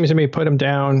 It seems to me put them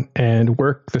down and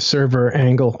work the server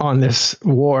angle on this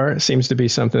war seems to be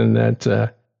something that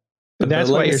that's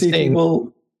why you're seeing.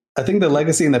 People, I think the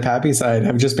Legacy and the Pappy side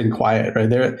have just been quiet, right?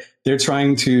 They're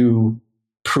trying to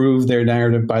prove their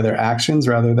narrative by their actions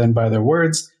rather than by their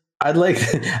words. I'd like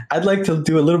to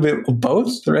do a little bit of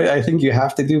both, right? I think you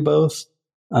have to do both.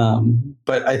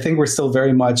 But I think we're still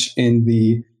very much in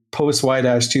the post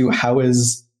Y-2. How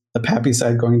is the Pappy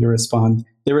side going to respond?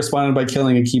 They responded by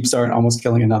killing a Keepstar and almost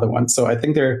killing another one. So I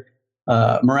think they're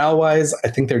morale-wise, I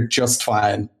think they're just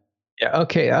fine. Yeah.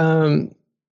 Okay.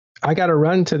 I got to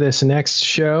run to this next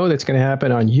show that's going to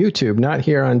happen on YouTube, not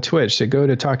here on Twitch. So go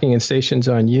to Talking in Stations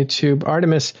on YouTube.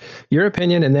 Artemis, your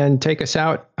opinion, and then take us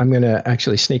out. I'm going to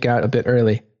actually sneak out a bit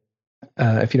early,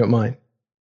 if you don't mind.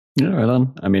 Yeah, right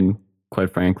on. I mean,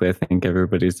 quite frankly, I think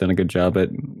everybody's done a good job at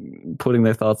putting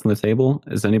their thoughts on the table.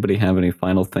 Does anybody have any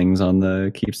final things on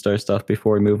the Keepstar stuff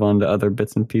before we move on to other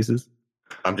bits and pieces?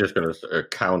 I'm just going to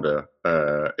counter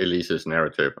Elise's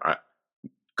narrative.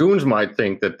 Goons might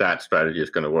think that strategy is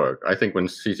going to work. I think when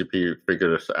CCP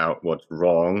figures out what's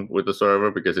wrong with the server,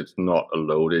 because it's not a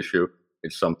load issue,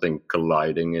 it's something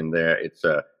colliding in there. It's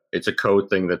a code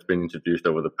thing that's been introduced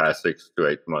over the past 6 to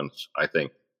 8 months, I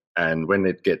think. And when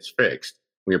it gets fixed,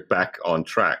 we're back on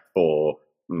track for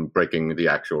breaking the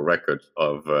actual records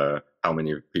of how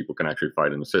many people can actually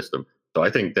fight in the system. So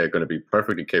I think they're going to be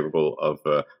perfectly capable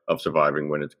of surviving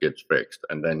when it gets fixed.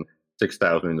 And then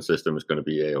 6,000 in the system is going to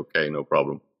be A-okay, no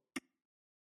problem.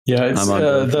 Yeah, it's,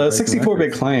 the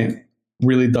 64-bit client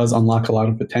really does unlock a lot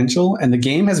of potential, and the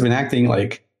game has been acting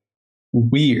like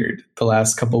weird the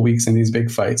last couple of weeks in these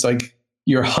big fights. Like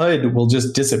your HUD will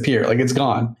just disappear, like it's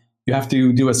gone. You have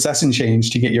to do a session change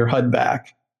to get your HUD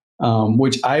back,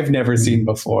 which I've never seen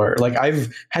before. Like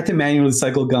I've had to manually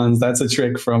cycle guns. That's a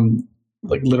trick from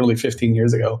like literally 15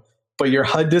 years ago. But your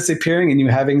HUD disappearing and you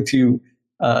having to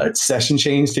session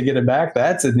change to get it back,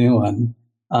 that's a new one.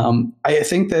 I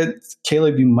think that,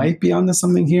 Caleb, you might be onto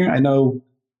something here. I know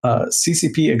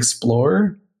CCP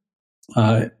Explorer,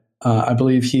 I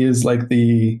believe he is like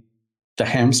the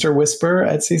hamster whisperer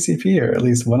at CCP, or at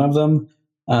least one of them.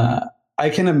 I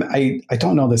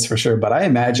don't know this for sure, but I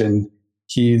imagine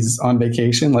he's on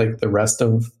vacation like the rest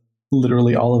of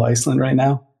literally all of Iceland right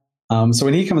now. So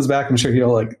when he comes back, I'm sure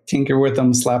he'll like tinker with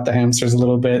them, slap the hamsters a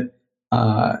little bit.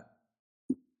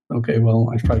 Okay, well,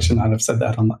 I probably should not have said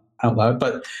that out loud,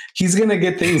 but he's going to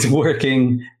get things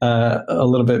working a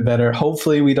little bit better.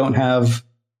 Hopefully we don't have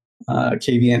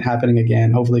KVN happening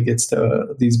again. Hopefully it gets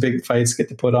to these big fights, get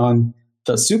to put on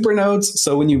the super nodes.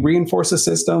 So when you reinforce a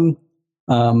system,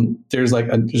 there's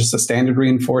like just a standard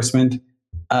reinforcement.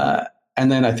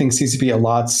 And then I think CCP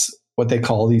allots what they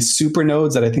call these super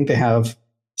nodes that I think they have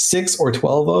 6 or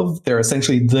 12 of. They're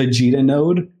essentially the JITA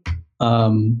node,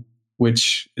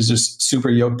 which is just super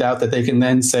yoked out that they can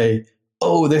then say,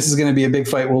 oh, this is going to be a big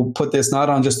fight. We'll put this not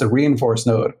on just the reinforced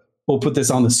node. We'll put this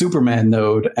on the Superman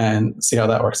node and see how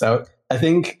that works out. I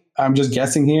think I'm just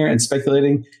guessing here and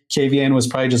speculating. KVN was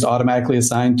probably just automatically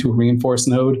assigned to a reinforced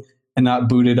node and not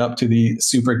booted up to the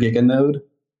Super Giga node.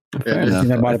 Fair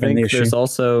enough. I think there's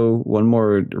also one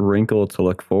more wrinkle to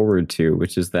look forward to,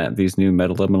 which is that these new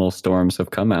metaliminal storms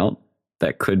have come out.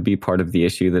 That could be part of the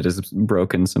issue that has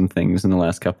broken some things in the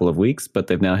last couple of weeks, but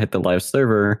they've now hit the live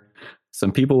server.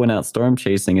 Some people went out storm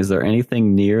chasing. Is there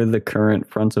anything near the current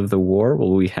front of the war?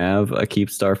 Will we have a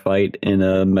Keepstar fight in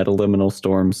a metaliminal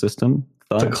storm system?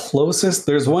 Thoughts? The closest,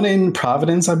 there's one in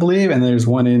Providence, I believe, and there's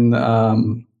one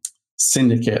in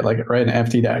Syndicate, like right in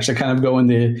FT-. They kind of go in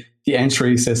the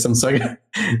entry system. So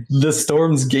the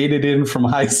storms gated in from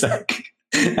HiSec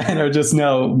and are just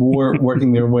now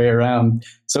working their way around.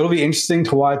 So it'll be interesting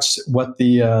to watch what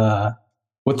the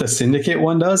Syndicate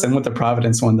one does and what the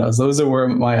Providence one does. Those are where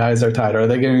my eyes are tied. Are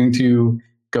they going to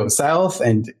go south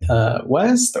and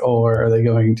west, or are they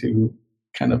going to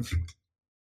kind of...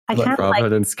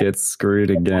 Providence gets screwed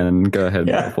again. Go ahead,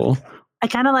 Apple. I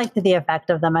kind of liked the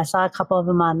effect of them. I saw a couple of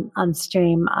them on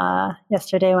stream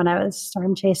yesterday when I was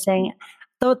storm chasing.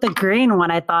 Though the green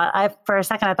one, for a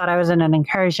second I thought I was in an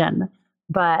incursion,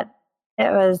 but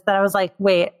it was that I was like,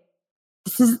 wait,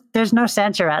 there's no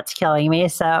Sancherets killing me,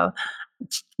 so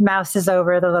mouse is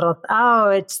over the little.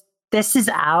 This is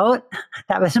out.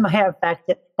 That was my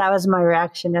effect. That was my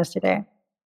reaction yesterday.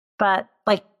 But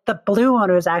like the blue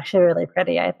one was actually really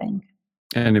pretty, I think.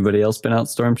 Anybody else been out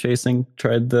storm chasing?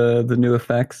 Tried the new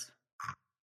effects?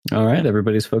 All right,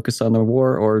 everybody's focused on the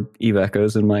war, or Eve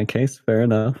Echoes in my case. Fair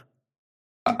enough.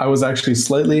 I was actually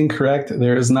slightly incorrect.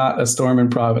 There is not a storm in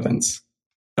Providence.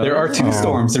 There are 2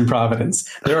 storms in Providence.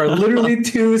 There are literally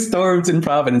 2 storms in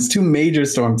Providence, 2 major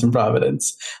storms in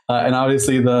Providence. And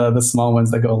obviously the small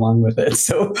ones that go along with it.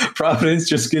 So Providence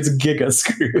just gets giga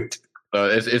screwed.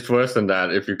 It's worse than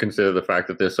that if you consider the fact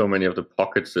that there's so many of the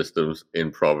pocket systems in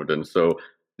Providence. So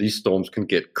these storms can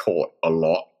get caught a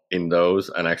lot in those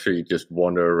and actually just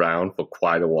wander around for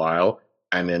quite a while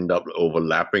and end up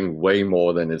overlapping way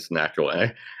more than it's natural.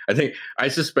 And I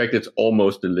suspect it's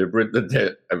almost deliberate that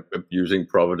they're using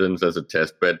Providence as a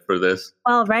test bed for this.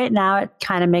 Well, right now it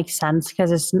kind of makes sense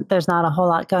because there's not a whole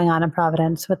lot going on in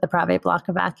Providence with the Prave block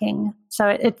of backing. So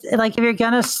it's like if you're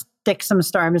going to stick some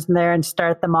storms in there and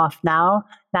start them off now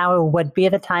it would be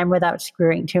the time without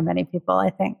screwing too many people, I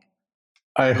think.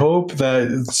 I hope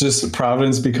that it's just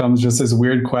Providence becomes just this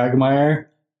weird quagmire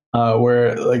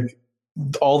where like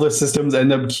all the systems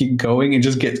end up keep going and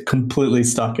just get completely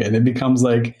stuck in. It becomes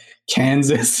like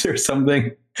Kansas or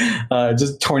something,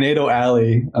 just Tornado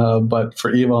Alley, but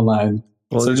for EVE Online.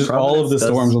 Well, so just Providence all of the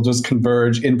storms will just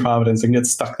converge in Providence and get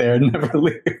stuck there and never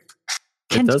leave.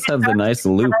 It does have the nice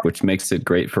loop, which makes it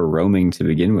great for roaming to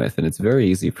begin with, and it's very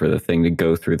easy for the thing to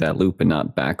go through that loop and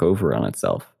not back over on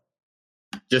itself.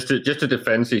 Just to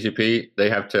defend CCP, they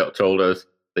have told us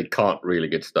they can't really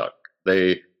get stuck.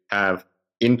 They have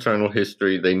internal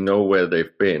history, they know where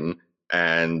they've been,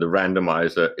 and the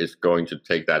randomizer is going to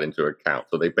take that into account.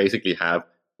 So they basically have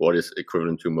what is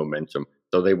equivalent to momentum.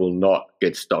 So they will not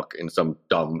get stuck in some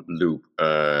dumb loop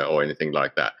or anything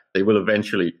like that. They will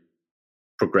eventually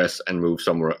progress and move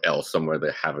somewhere else, somewhere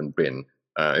they haven't been.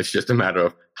 It's just a matter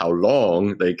of how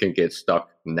long they can get stuck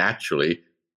naturally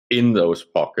in those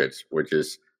pockets, which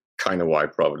is kind of why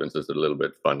Providence is a little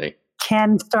bit funny.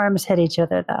 Can storms hit each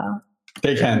other, though?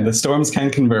 They can. The storms can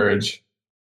converge.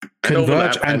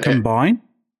 Converge and combine?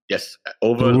 Yes.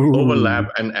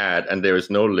 Overlap and add, and there is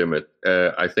no limit.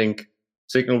 I think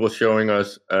Signal was showing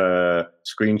us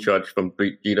screenshots from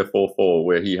Jita 4.4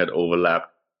 where he had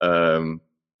overlapped 3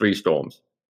 storms.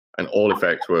 And all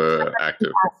effects were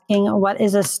active. Asking what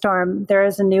is a storm? There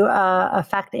is a new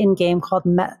effect in game called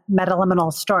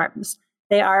metaliminal storms.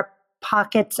 They are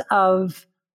pockets of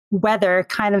weather,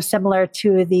 kind of similar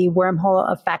to the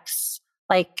wormhole effects,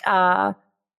 like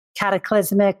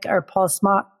cataclysmic or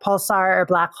pulsar or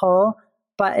black hole.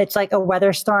 but it's like a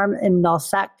weather storm in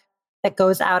nullsec that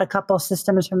goes out a couple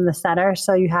systems from the center.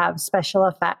 So you have special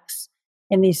effects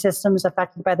in these systems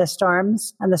affected by the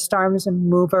storms, and the storms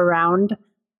move around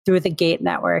through the gate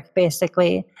network,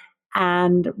 basically.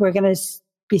 And we're going to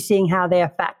be seeing how they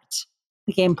affect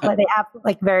the gameplay. They have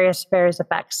like various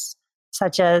effects,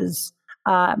 such as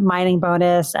mining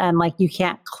bonus, and like you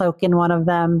can't cloak in one of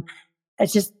them.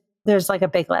 It's just, there's like a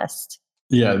big list.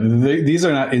 Yeah, these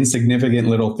are not insignificant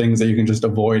little things that you can just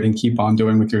avoid and keep on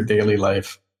doing with your daily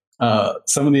life.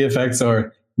 Some of the effects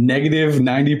are negative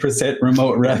 90%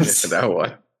 remote refs. That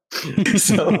one.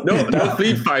 So no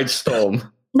fleet fight storm.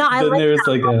 No, I then like there's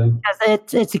that like one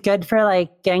because it's good for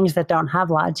like gangs that don't have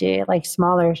Logi, like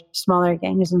smaller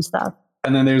gangs and stuff.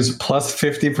 and then there's plus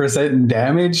 50% in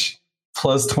damage,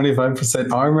 plus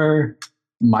 25% armor,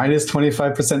 minus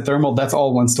 25% thermal. That's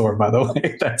all one storm, by the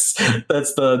way. That's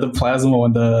the plasma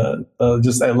one, the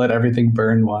just let everything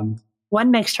burn one.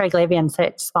 One makes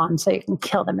Triglavian spawn so you can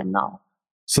kill them in null.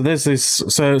 So there's this.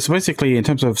 So basically, in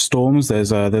terms of storms,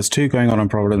 there's two going on in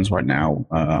Providence right now.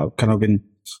 Kind of been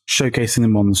showcasing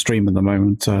them on the stream at the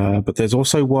moment. But there's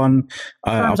also one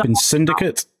up in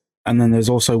Syndicate, and then there's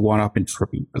also one up in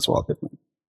Tribute as well.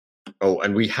 Oh,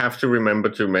 and we have to remember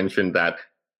to mention that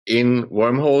in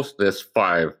Wormholes there's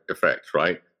 5 effects,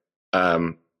 right?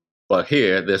 But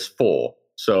here there's 4.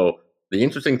 So the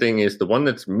interesting thing is the one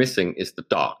that's missing is the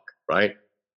dark, right?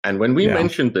 And when we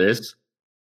mentioned this,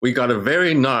 we got a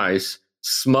very nice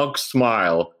smug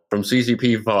smile from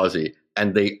CCP Fozzy,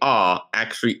 and they are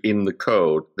actually in the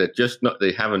code. They're just not,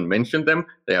 they haven't mentioned them,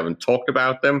 they haven't talked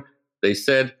about them. They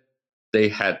said they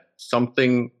had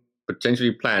something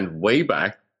potentially planned way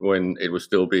back when it was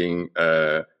still being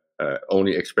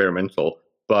only experimental,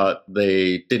 but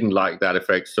they didn't like that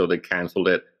effect, so they canceled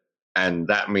it. And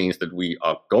that means that we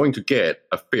are going to get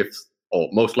a 5th, or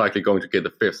most likely going to get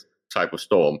the 5th type of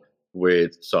storm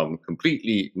with some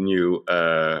completely new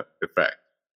effect.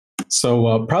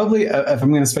 So probably, if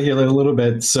I'm going to speculate a little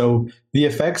bit, so the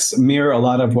effects mirror a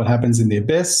lot of what happens in the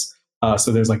Abyss.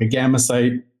 So there's like a Gamma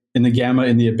site. In the Gamma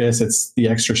in the Abyss, it's the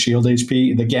extra shield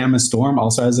HP. The Gamma Storm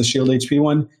also has a shield HP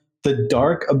one. The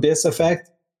Dark Abyss effect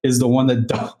is the one that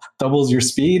doubles your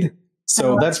speed.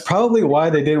 So that's probably why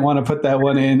they didn't want to put that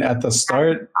one in at the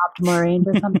start. Optimal range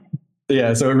or something.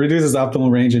 Yeah, so it reduces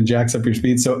optimal range and jacks up your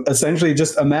speed. So essentially,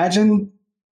 just imagine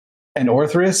an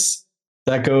Orthrus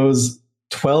that goes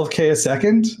 12k a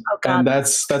second, and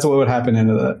that's what would happen in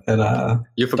a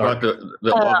You forgot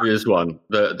the obvious one.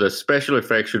 The special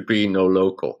effect should be no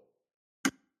local.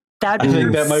 I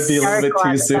think that might be a little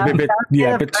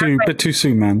bit too soon. Bit too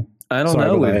soon, man. I don't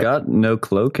know. We've got no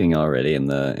cloaking already in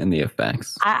the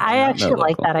effects. I actually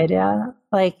like that idea.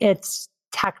 Like it's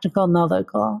tactical, no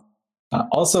local.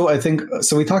 Also, I think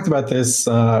so. We talked about this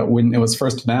when it was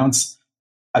first announced.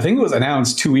 I think it was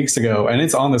announced 2 weeks ago, and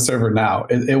it's on the server now.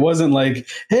 It wasn't like,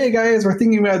 "Hey guys, we're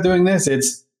thinking about doing this."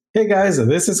 It's, "Hey guys,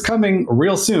 this is coming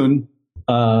real soon."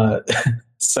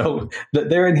 So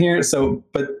they're in here. So,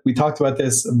 but we talked about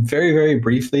this very, very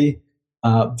briefly.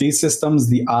 These systems,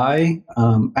 the Eye,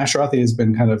 Ashrathi has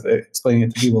been kind of explaining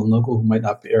it to people in local who might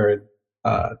not be, or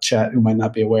chat who might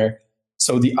not be aware.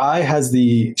 So the Eye has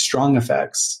the strong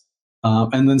effects,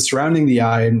 and then surrounding the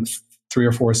Eye in 3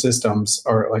 or 4 systems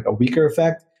are like a weaker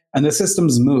effect, and the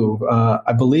systems move.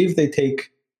 I believe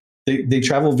they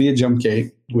travel via jump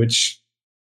gate, which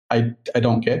I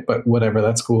don't get, but whatever,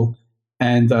 that's cool.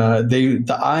 And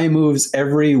the Eye moves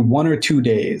every 1 or 2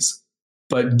 days.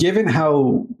 But given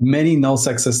how many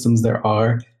nullsec systems there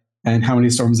are, and how many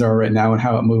storms there are right now, and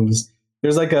how it moves,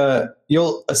 there's like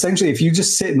you'll essentially, if you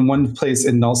just sit in one place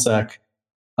in nullsec,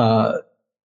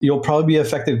 you'll probably be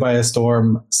affected by a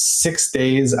storm 6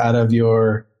 days out of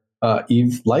your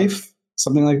Eve life,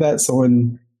 something like that.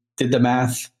 Someone did the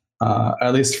math,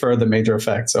 at least for the major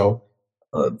effect. So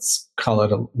let's call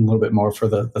it a little bit more for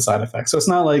the side effects. So it's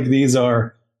not like these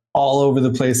are all over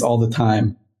the place all the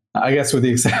time. I guess with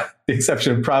the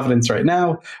exception of Providence right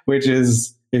now, which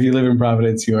is, if you live in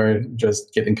Providence, you are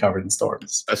just getting covered in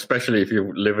storms. Especially if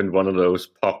you live in one of those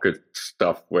pocket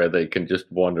stuff where they can just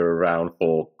wander around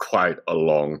for quite a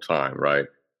long time, right?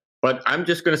 But I'm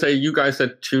just going to say, you guys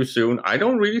said too soon. I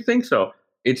don't really think so.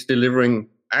 It's delivering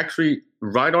actually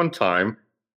right on time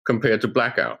compared to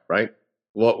Blackout, right?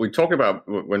 What we talked about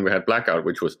when we had Blackout,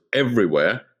 which was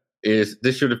everywhere, is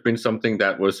this should have been something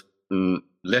that was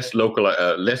less local,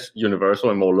 less universal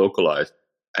and more localized.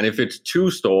 And if it's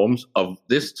 2 storms of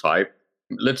this type,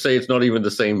 let's say it's not even the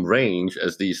same range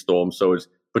as these storms, so it's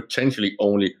potentially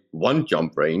only 1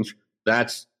 jump range,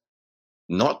 that's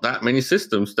not that many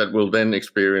systems that will then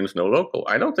experience no local.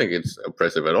 I don't think it's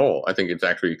oppressive at all. I think it's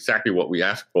actually exactly what we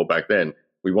asked for back then.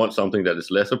 We want something that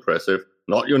is less oppressive,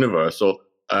 not universal,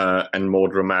 and more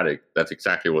dramatic. That's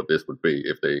exactly what this would be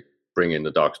if they bring in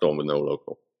the Darkstorm with no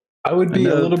local. I would be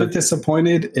a little bit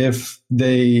disappointed if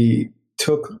they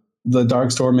took the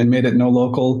Darkstorm and made it no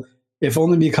local, if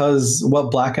only because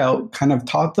what Blackout kind of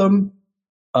taught them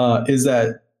is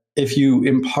that if you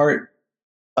impart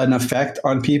an effect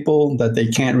on people that they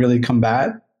can't really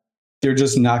combat, they're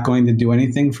just not going to do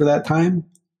anything for that time.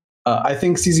 I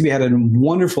think CCP had a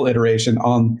wonderful iteration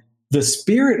on the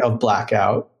spirit of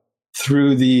Blackout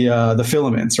through the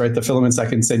filaments, right? The filaments that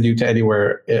can send you to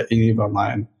anywhere in EVE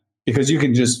Online, because you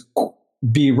can just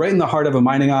be right in the heart of a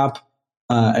mining op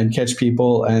and catch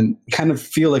people and kind of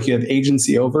feel like you have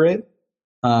agency over it.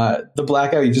 The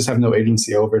Blackout, you just have no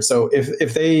agency over. So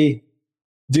if they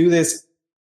do this,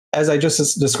 as I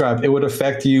just described, it would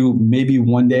affect you maybe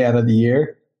one day out of the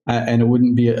year, and it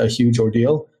wouldn't be a huge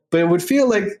ordeal. But it would feel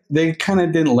like they kind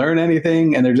of didn't learn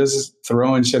anything, and they're just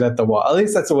throwing shit at the wall. At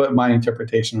least that's what my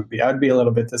interpretation would be. I'd be a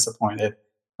little bit disappointed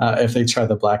if they try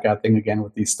the Blackout thing again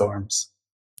with these storms.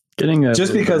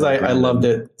 Just because I loved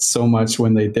it so much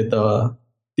when they did the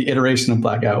iteration of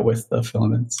Blackout with the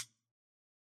filaments.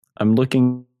 I'm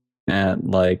looking at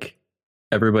like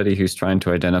everybody who's trying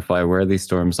to identify where these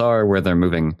storms are, where they're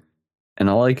moving. And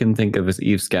all I can think of is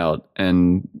Eve Scout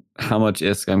and how much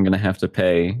ISK I'm going to have to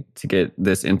pay to get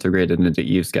this integrated into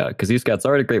Eve Scout. Because Eve Scout's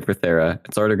already great for Thera.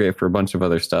 It's already great for a bunch of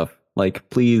other stuff. Like,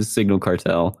 please, Signal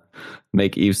Cartel,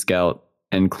 make Eve Scout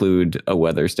include a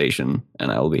weather station,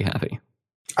 and I will be happy.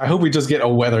 I hope we just get a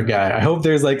weather guy. I hope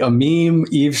there's like a meme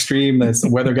Eve stream that's a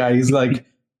weather guy. He's like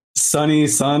Sunny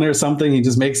Sun or something. He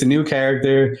just makes a new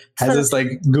character, has this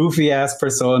like goofy ass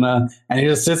persona, and he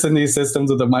just sits in these systems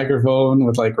with a microphone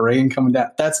with like rain coming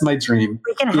down. That's my dream.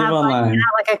 We can have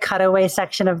like a cutaway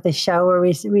section of the show where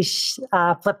we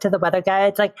flip to the weather guy.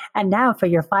 It's like, and now for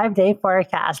your 5-day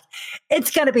forecast,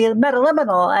 it's going to be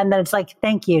metaliminal, and then it's like,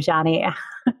 thank you, Johnny.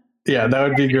 Yeah, that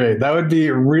would be great. That would be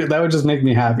that would just make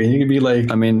me happy. He could be like,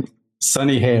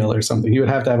 Sunny Hale or something. He would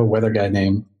have to have a weather guy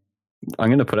name. I'm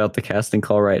going to put out the casting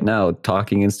call right now.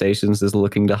 Talking in Stations is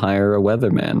looking to hire a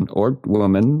weatherman or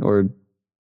woman or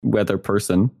weather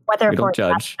person. Weather we don't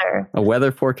forecaster. Judge. A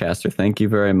weather forecaster. Thank you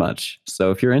very much. So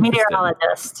if you're interested,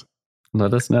 meteorologist,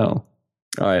 let us know.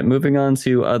 All right, moving on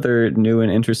to other new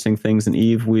and interesting things in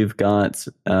EVE. We've got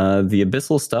the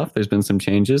Abyssal stuff. There's been some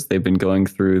changes. They've been going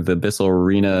through the Abyssal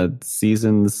Arena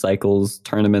seasons, cycles,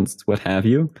 tournaments, what have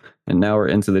you. And now we're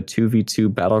into the 2v2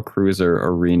 Battlecruiser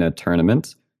Arena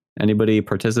tournament. Anybody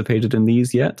participated in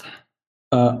these yet?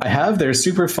 I have. They're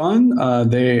super fun.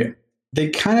 They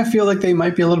kind of feel like they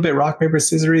might be a little bit rock, paper,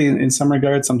 scissory in some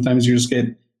regards. Sometimes you just get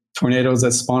tornadoes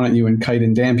that spawn at you and kite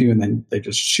and damp you, and then they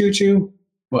just shoot you,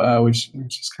 which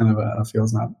is kind of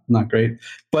feels not great.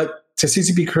 But to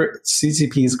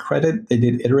CCP's credit, they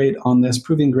did iterate on this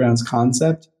Proving Grounds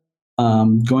concept.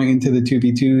 Going into the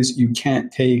 2v2s, you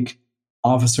can't take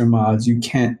officer mods. You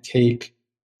can't take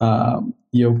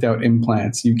yoked out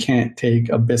implants. You can't take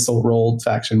Abyssal rolled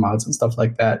faction mods and stuff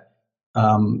like that.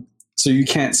 So you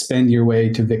can't spend your way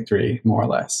to victory, more or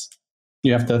less.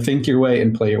 You have to think your way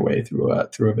and play your way through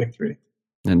a victory.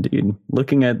 Indeed.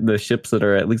 Looking at the ships that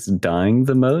are at least dying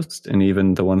the most, and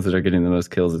even the ones that are getting the most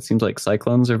kills, it seems like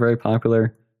Cyclones are very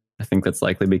popular. I think that's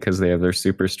likely because they have their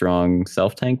super strong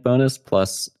self-tank bonus,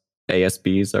 plus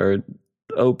ASBs are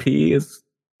OP as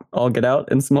all get out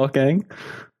in Small Gang.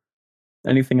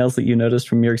 Anything else that you noticed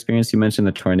from your experience? You mentioned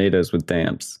the tornadoes with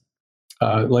damps.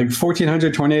 Like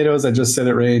 1,400 tornadoes that just sit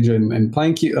at range and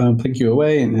plink you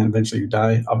away, and then eventually you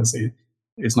die. Obviously,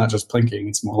 it's not just plinking;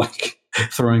 it's more like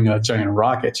throwing a giant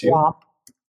rock at you. Wow.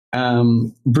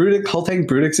 Hull tank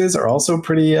Brutixes are also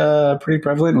pretty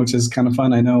prevalent, which is kind of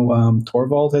fun. I know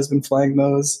Torvald has been flying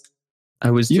those. I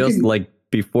was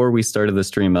before we started the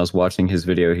stream, I was watching his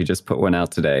video. He just put one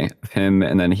out today of him,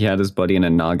 and then he had his buddy in a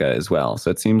Naga as well.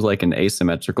 So it seems like an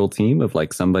asymmetrical team of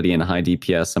like somebody in a high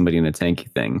DPS, somebody in a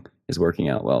tanky thing is working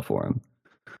out well for him.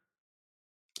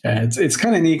 Yeah, it's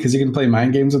kind of neat because you can play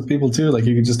mind games with people too. Like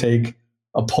you can just take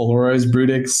a polarized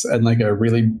Brutix and like a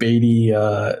really baity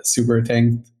super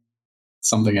tank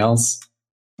something else.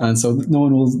 And so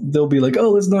they'll be like,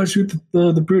 oh, let's not shoot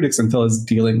the Brutix until it's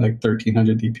dealing like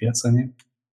 1,300 DPS on you.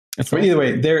 But either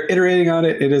way, they're iterating on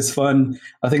it. It is fun.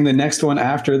 I think the next one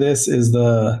after this is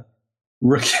the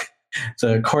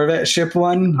Corvette ship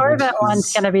one. Corvette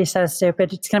one's going to be so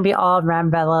stupid. It's going to be all Ram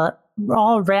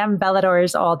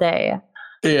Veladors all day.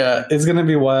 Yeah, it's gonna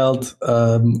be wild.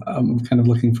 I'm kind of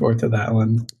looking forward to that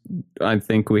one. I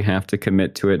think we have to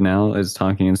commit to it now. Is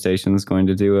Talking in Stations going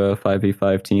to do a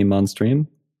 5v5 team on stream?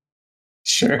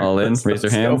 Sure. All in? Raise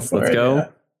your hands. Let's go. Yeah.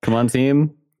 Come on,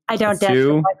 team. I don't That's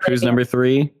 2. Who's number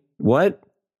 3? What?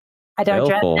 I don't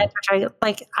Baleful.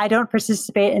 I don't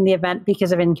participate in the event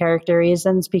because of in-character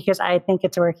reasons, because I think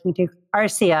it's working too.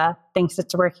 Arcia thinks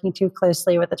it's working too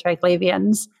closely with the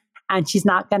Triglavians, and she's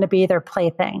not going to be their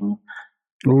plaything.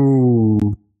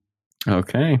 Ooh.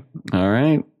 Okay. All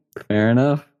right. Fair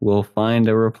enough. We'll find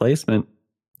a replacement.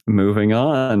 Moving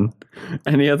on.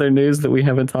 Any other news that we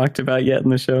haven't talked about yet in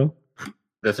the show?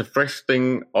 There's a fresh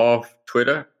thing off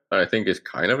Twitter that I think is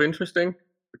kind of interesting,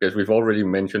 because we've already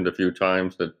mentioned a few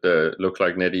times that looks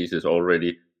like NetEase is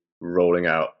already rolling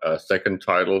out a second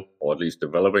title, or at least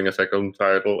developing a second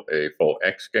title, a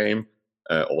 4X game,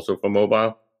 also for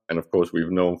mobile. And of course,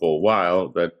 we've known for a while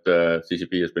that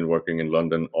CCP has been working in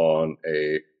London on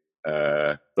a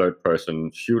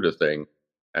third-person shooter thing.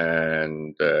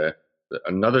 And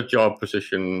another job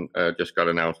position just got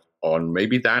announced on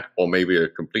maybe that, or maybe a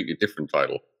completely different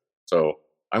title. So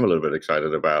I'm a little bit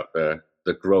excited about the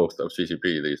growth of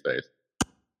CCP these days.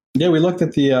 Yeah, we looked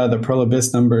at the Pearl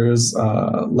Abyss numbers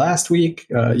last week.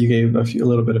 You gave a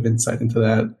little bit of insight into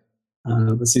that.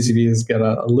 The CCP has got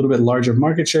a little bit larger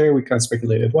market share. We kind of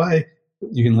speculated why.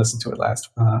 You can listen to it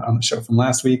on the show from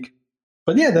last week.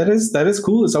 But yeah, that is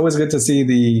cool. It's always good to see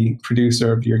the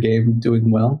producer of your game doing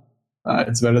well.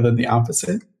 It's better than the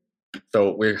opposite.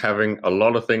 So we're having a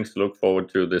lot of things to look forward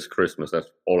to this Christmas. That's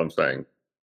all I'm saying.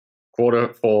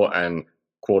 Q4 and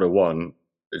Q1,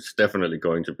 it's definitely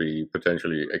going to be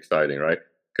potentially exciting, right?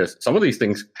 Because some of these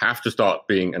things have to start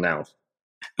being announced.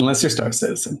 Unless you're Star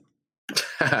Citizen.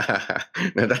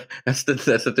 No, that's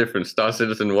the difference. Star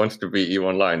Citizen wants to be EVE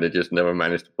Online. They just never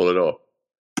managed to pull it off.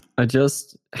 I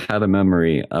just had a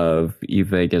memory of EVE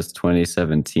Vegas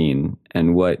 2017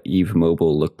 and what EVE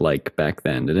Mobile looked like back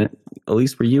then. Did it? At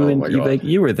least were you in EVE Vegas?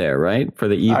 You were there, right? For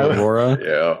the EVE Aurora?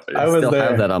 Yeah. I still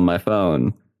have that on my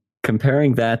phone.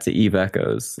 Comparing that to EVE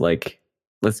Echoes, like,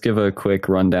 let's give a quick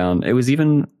rundown.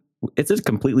 It's a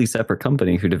completely separate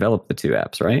company who developed the 2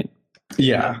 apps, right?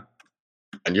 Yeah.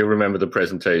 And you remember the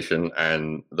presentation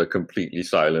and the completely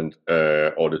silent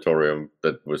auditorium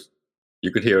that was,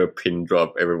 you could hear a pin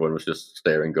drop. Everyone was just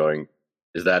staring, going,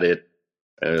 is that it?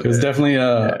 It was definitely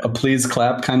a please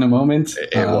clap kind of moment.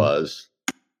 It was.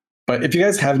 But if you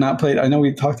guys have not played, I know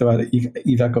we talked about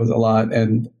EVE Echoes a lot,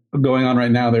 and going on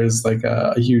right now, there's like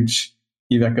a huge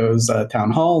EVE Echoes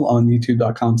town hall on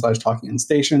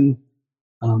youtube.com/talkinginstation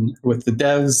with the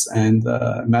devs and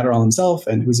Matterall himself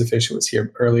and Who's a Fish, who was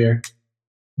here earlier.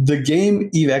 The game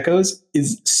EVE Echoes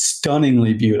is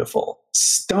stunningly beautiful.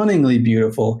 Stunningly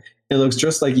beautiful. It looks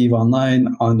just like EVE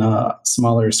Online on a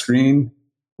smaller screen,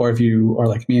 or if you are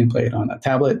like me and play it on a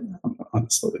tablet on a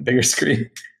slightly bigger screen.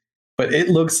 But it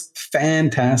looks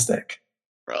fantastic.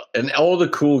 Well, and all the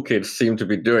cool kids seem to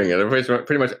be doing it.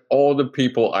 Pretty much all the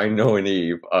people I know in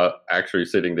EVE are actually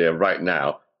sitting there right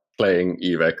now playing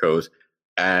EVE Echoes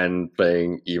and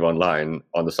playing EVE Online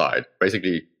on the side.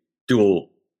 Basically, dual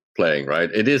playing, right?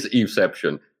 It is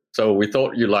EVEception. So we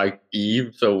thought you liked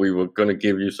EVE, so we were going to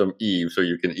give you some EVE so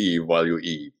you can EVE while you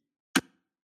EVE.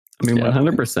 I mean,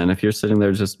 100%. If you're sitting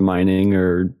there just mining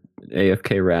or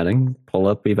AFK ratting, pull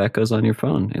up EVE Echoes on your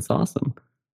phone. It's awesome.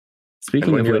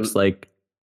 Speaking of which, like,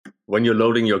 when you're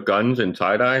loading your guns in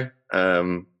tie-dye,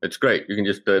 it's great. You can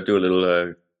just do a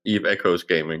little EVE Echoes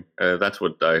gaming. That's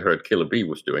what I heard Killer Bee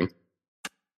was doing.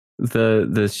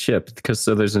 The ship, because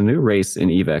so there's a new race in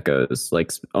EVE Echoes,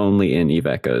 like only in EVE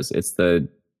Echoes. It's the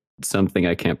something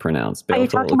I can't pronounce. Are you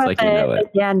talking about the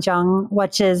Yanzhong,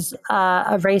 which is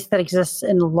a race that exists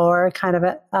in lore, kind of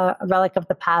a relic of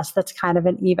the past that's kind of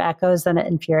in EVE Echoes, and it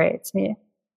infuriates me.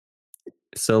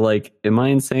 So, like, am I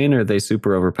insane or are they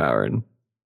super overpowered?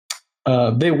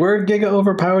 They were giga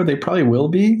overpowered. They probably will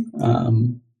be.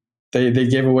 They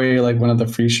gave away like one of the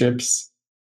free ships.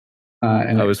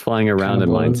 And I was flying around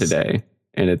in mine today,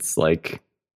 and it's like,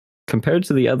 compared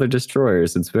to the other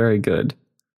destroyers, it's very good.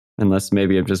 Unless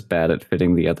maybe I'm just bad at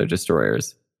fitting the other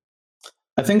destroyers.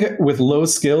 I think with low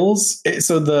skills,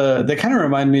 they kind of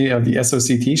remind me of the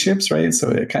SOCT ships, right? So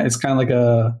it's kind of like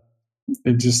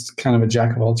it's just kind of a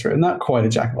jack of all trades, not quite a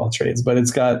jack of all trades, but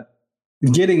it's got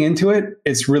getting into it.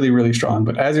 It's really, really strong.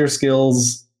 But as your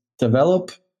skills develop,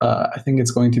 I think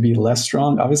it's going to be less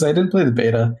strong. Obviously, I didn't play the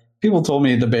beta. People told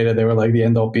me the beta they were like the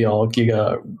end all be all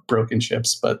giga broken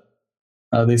ships, but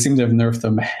they seem to have nerfed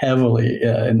them heavily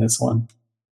in this one.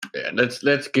 Yeah,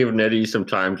 let's give NetEase some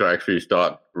time to actually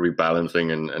start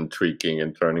rebalancing and tweaking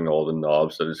and turning all the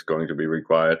knobs that is going to be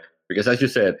required. Because as you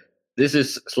said, this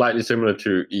is slightly similar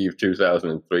to EVE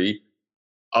 2003.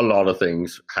 A lot of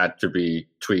things had to be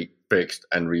tweaked, fixed,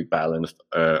 and rebalanced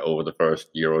over the first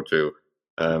year or two.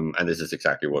 And this is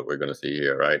exactly what we're going to see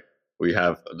here, right? We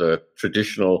have the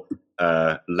traditional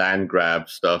land grab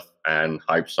stuff and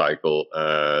hype cycle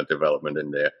development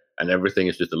in there, and everything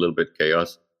is just a little bit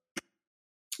chaos.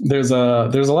 There's a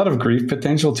lot of grief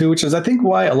potential too, which is I think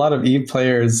why a lot of EVE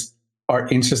players are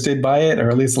interested by it, or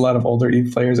at least a lot of older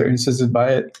EVE players are interested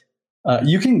by it.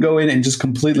 You can go in and just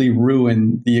completely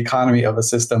ruin the economy of a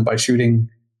system by shooting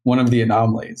one of the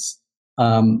anomalies.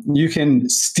 You can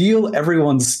steal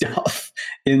everyone's stuff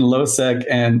in low-sec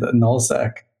and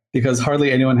null-sec because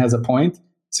hardly anyone has a point.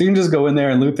 So you can just go in there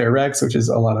and loot their Rex, which is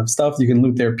a lot of stuff. You can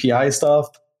loot their PI stuff,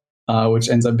 which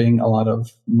ends up being a lot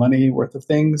of money worth of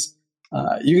things.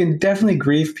 You can definitely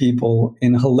grief people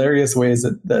in hilarious ways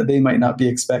that they might not be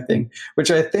expecting, which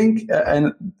I think,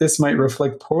 and this might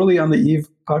reflect poorly on the EVE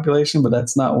population, but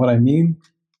that's not what I mean.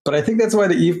 But I think that's why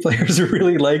the EVE players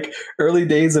really like early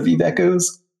days of EVE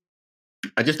Echoes.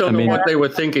 I just don't know what they were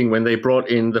thinking when they brought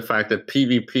in the fact that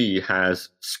PvP has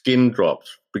skin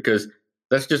drops, because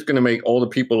that's just going to make all the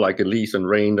people like Elise and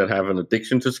Rain that have an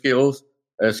addiction to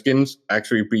skins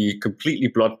actually be completely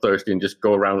bloodthirsty and just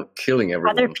go around killing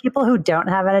everyone. Are there people who don't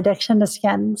have an addiction to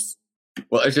skins?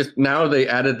 Well, it's just now they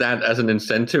added that as an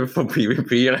incentive for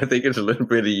PvP, and I think it's a little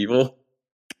bit evil.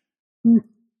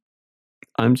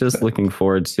 I'm just looking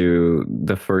forward to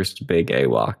the first big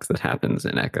AWOC that happens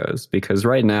in Echoes, because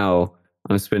right now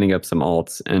I'm spinning up some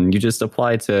alts, and you just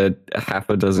apply to half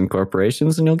a dozen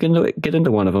corporations, and you'll get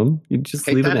into one of them. You just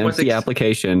leave an empty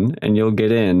application, and you'll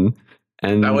get in.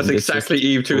 And that was exactly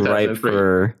EVE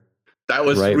 2003. That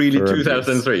was really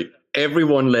 2003.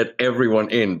 Everyone let everyone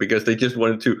in because they just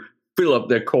wanted to fill up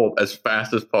their corp as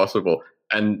fast as possible.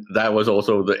 And that was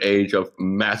also the age of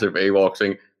massive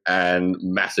AWOXing and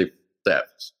massive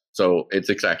thefts. So it's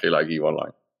exactly like EVE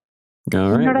Online.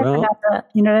 All right.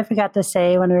 You know what I forgot to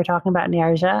say when we were talking about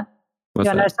Niarja? What's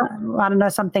you want to know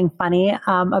something funny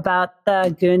about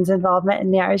the goons' involvement in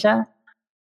Niarja?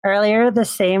 Earlier the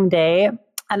same day,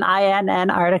 an INN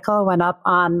article went up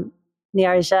on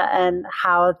Niarja and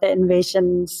how the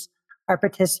invasions are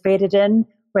participated in,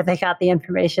 where they got the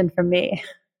information from me.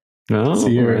 Oh, so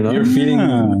you're feeding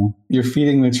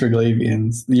the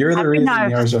Triglavians. You're the reason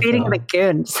Niarja feeding fell. the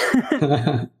goons.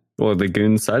 Well, the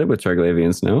goons sided with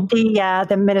Triglavians, no?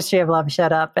 The Ministry of Love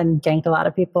showed up and ganked a lot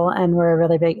of people, and were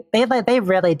really big. They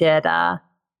really did like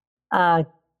a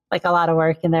lot of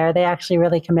work in there. They actually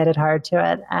really committed hard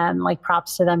to it, and like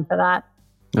props to them for that.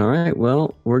 All right,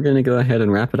 well, we're going to go ahead and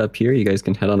wrap it up here. You guys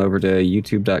can head on over to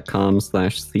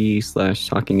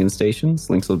youtube.com/c/talkinginstations.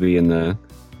 Links will be in the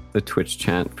Twitch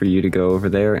chat for you to go over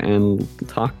there and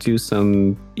talk to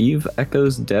some EVE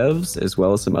Echoes devs, as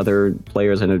well as some other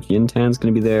players. I know Yintan's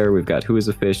going to be there. We've got Who is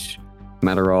a Fish,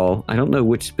 Matterall. I don't know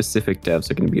which specific devs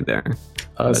are going to be there.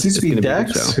 Seems to be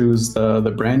Dex, who's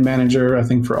the brand manager, I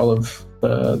think, for all of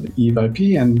the EVE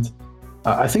IP. And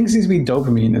I think seems to be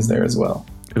Dopamine is there as well.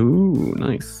 Ooh,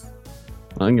 nice.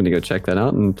 Well, I'm going to go check that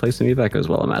out and play some EVE Echoes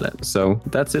while I'm at it. So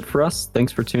that's it for us.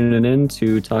 Thanks for tuning in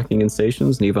to Talking in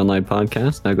Stations, an EVE Online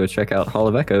podcast. Now go check out Hall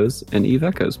of Echoes and EVE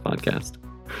Echoes podcast.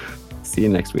 See you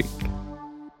next week.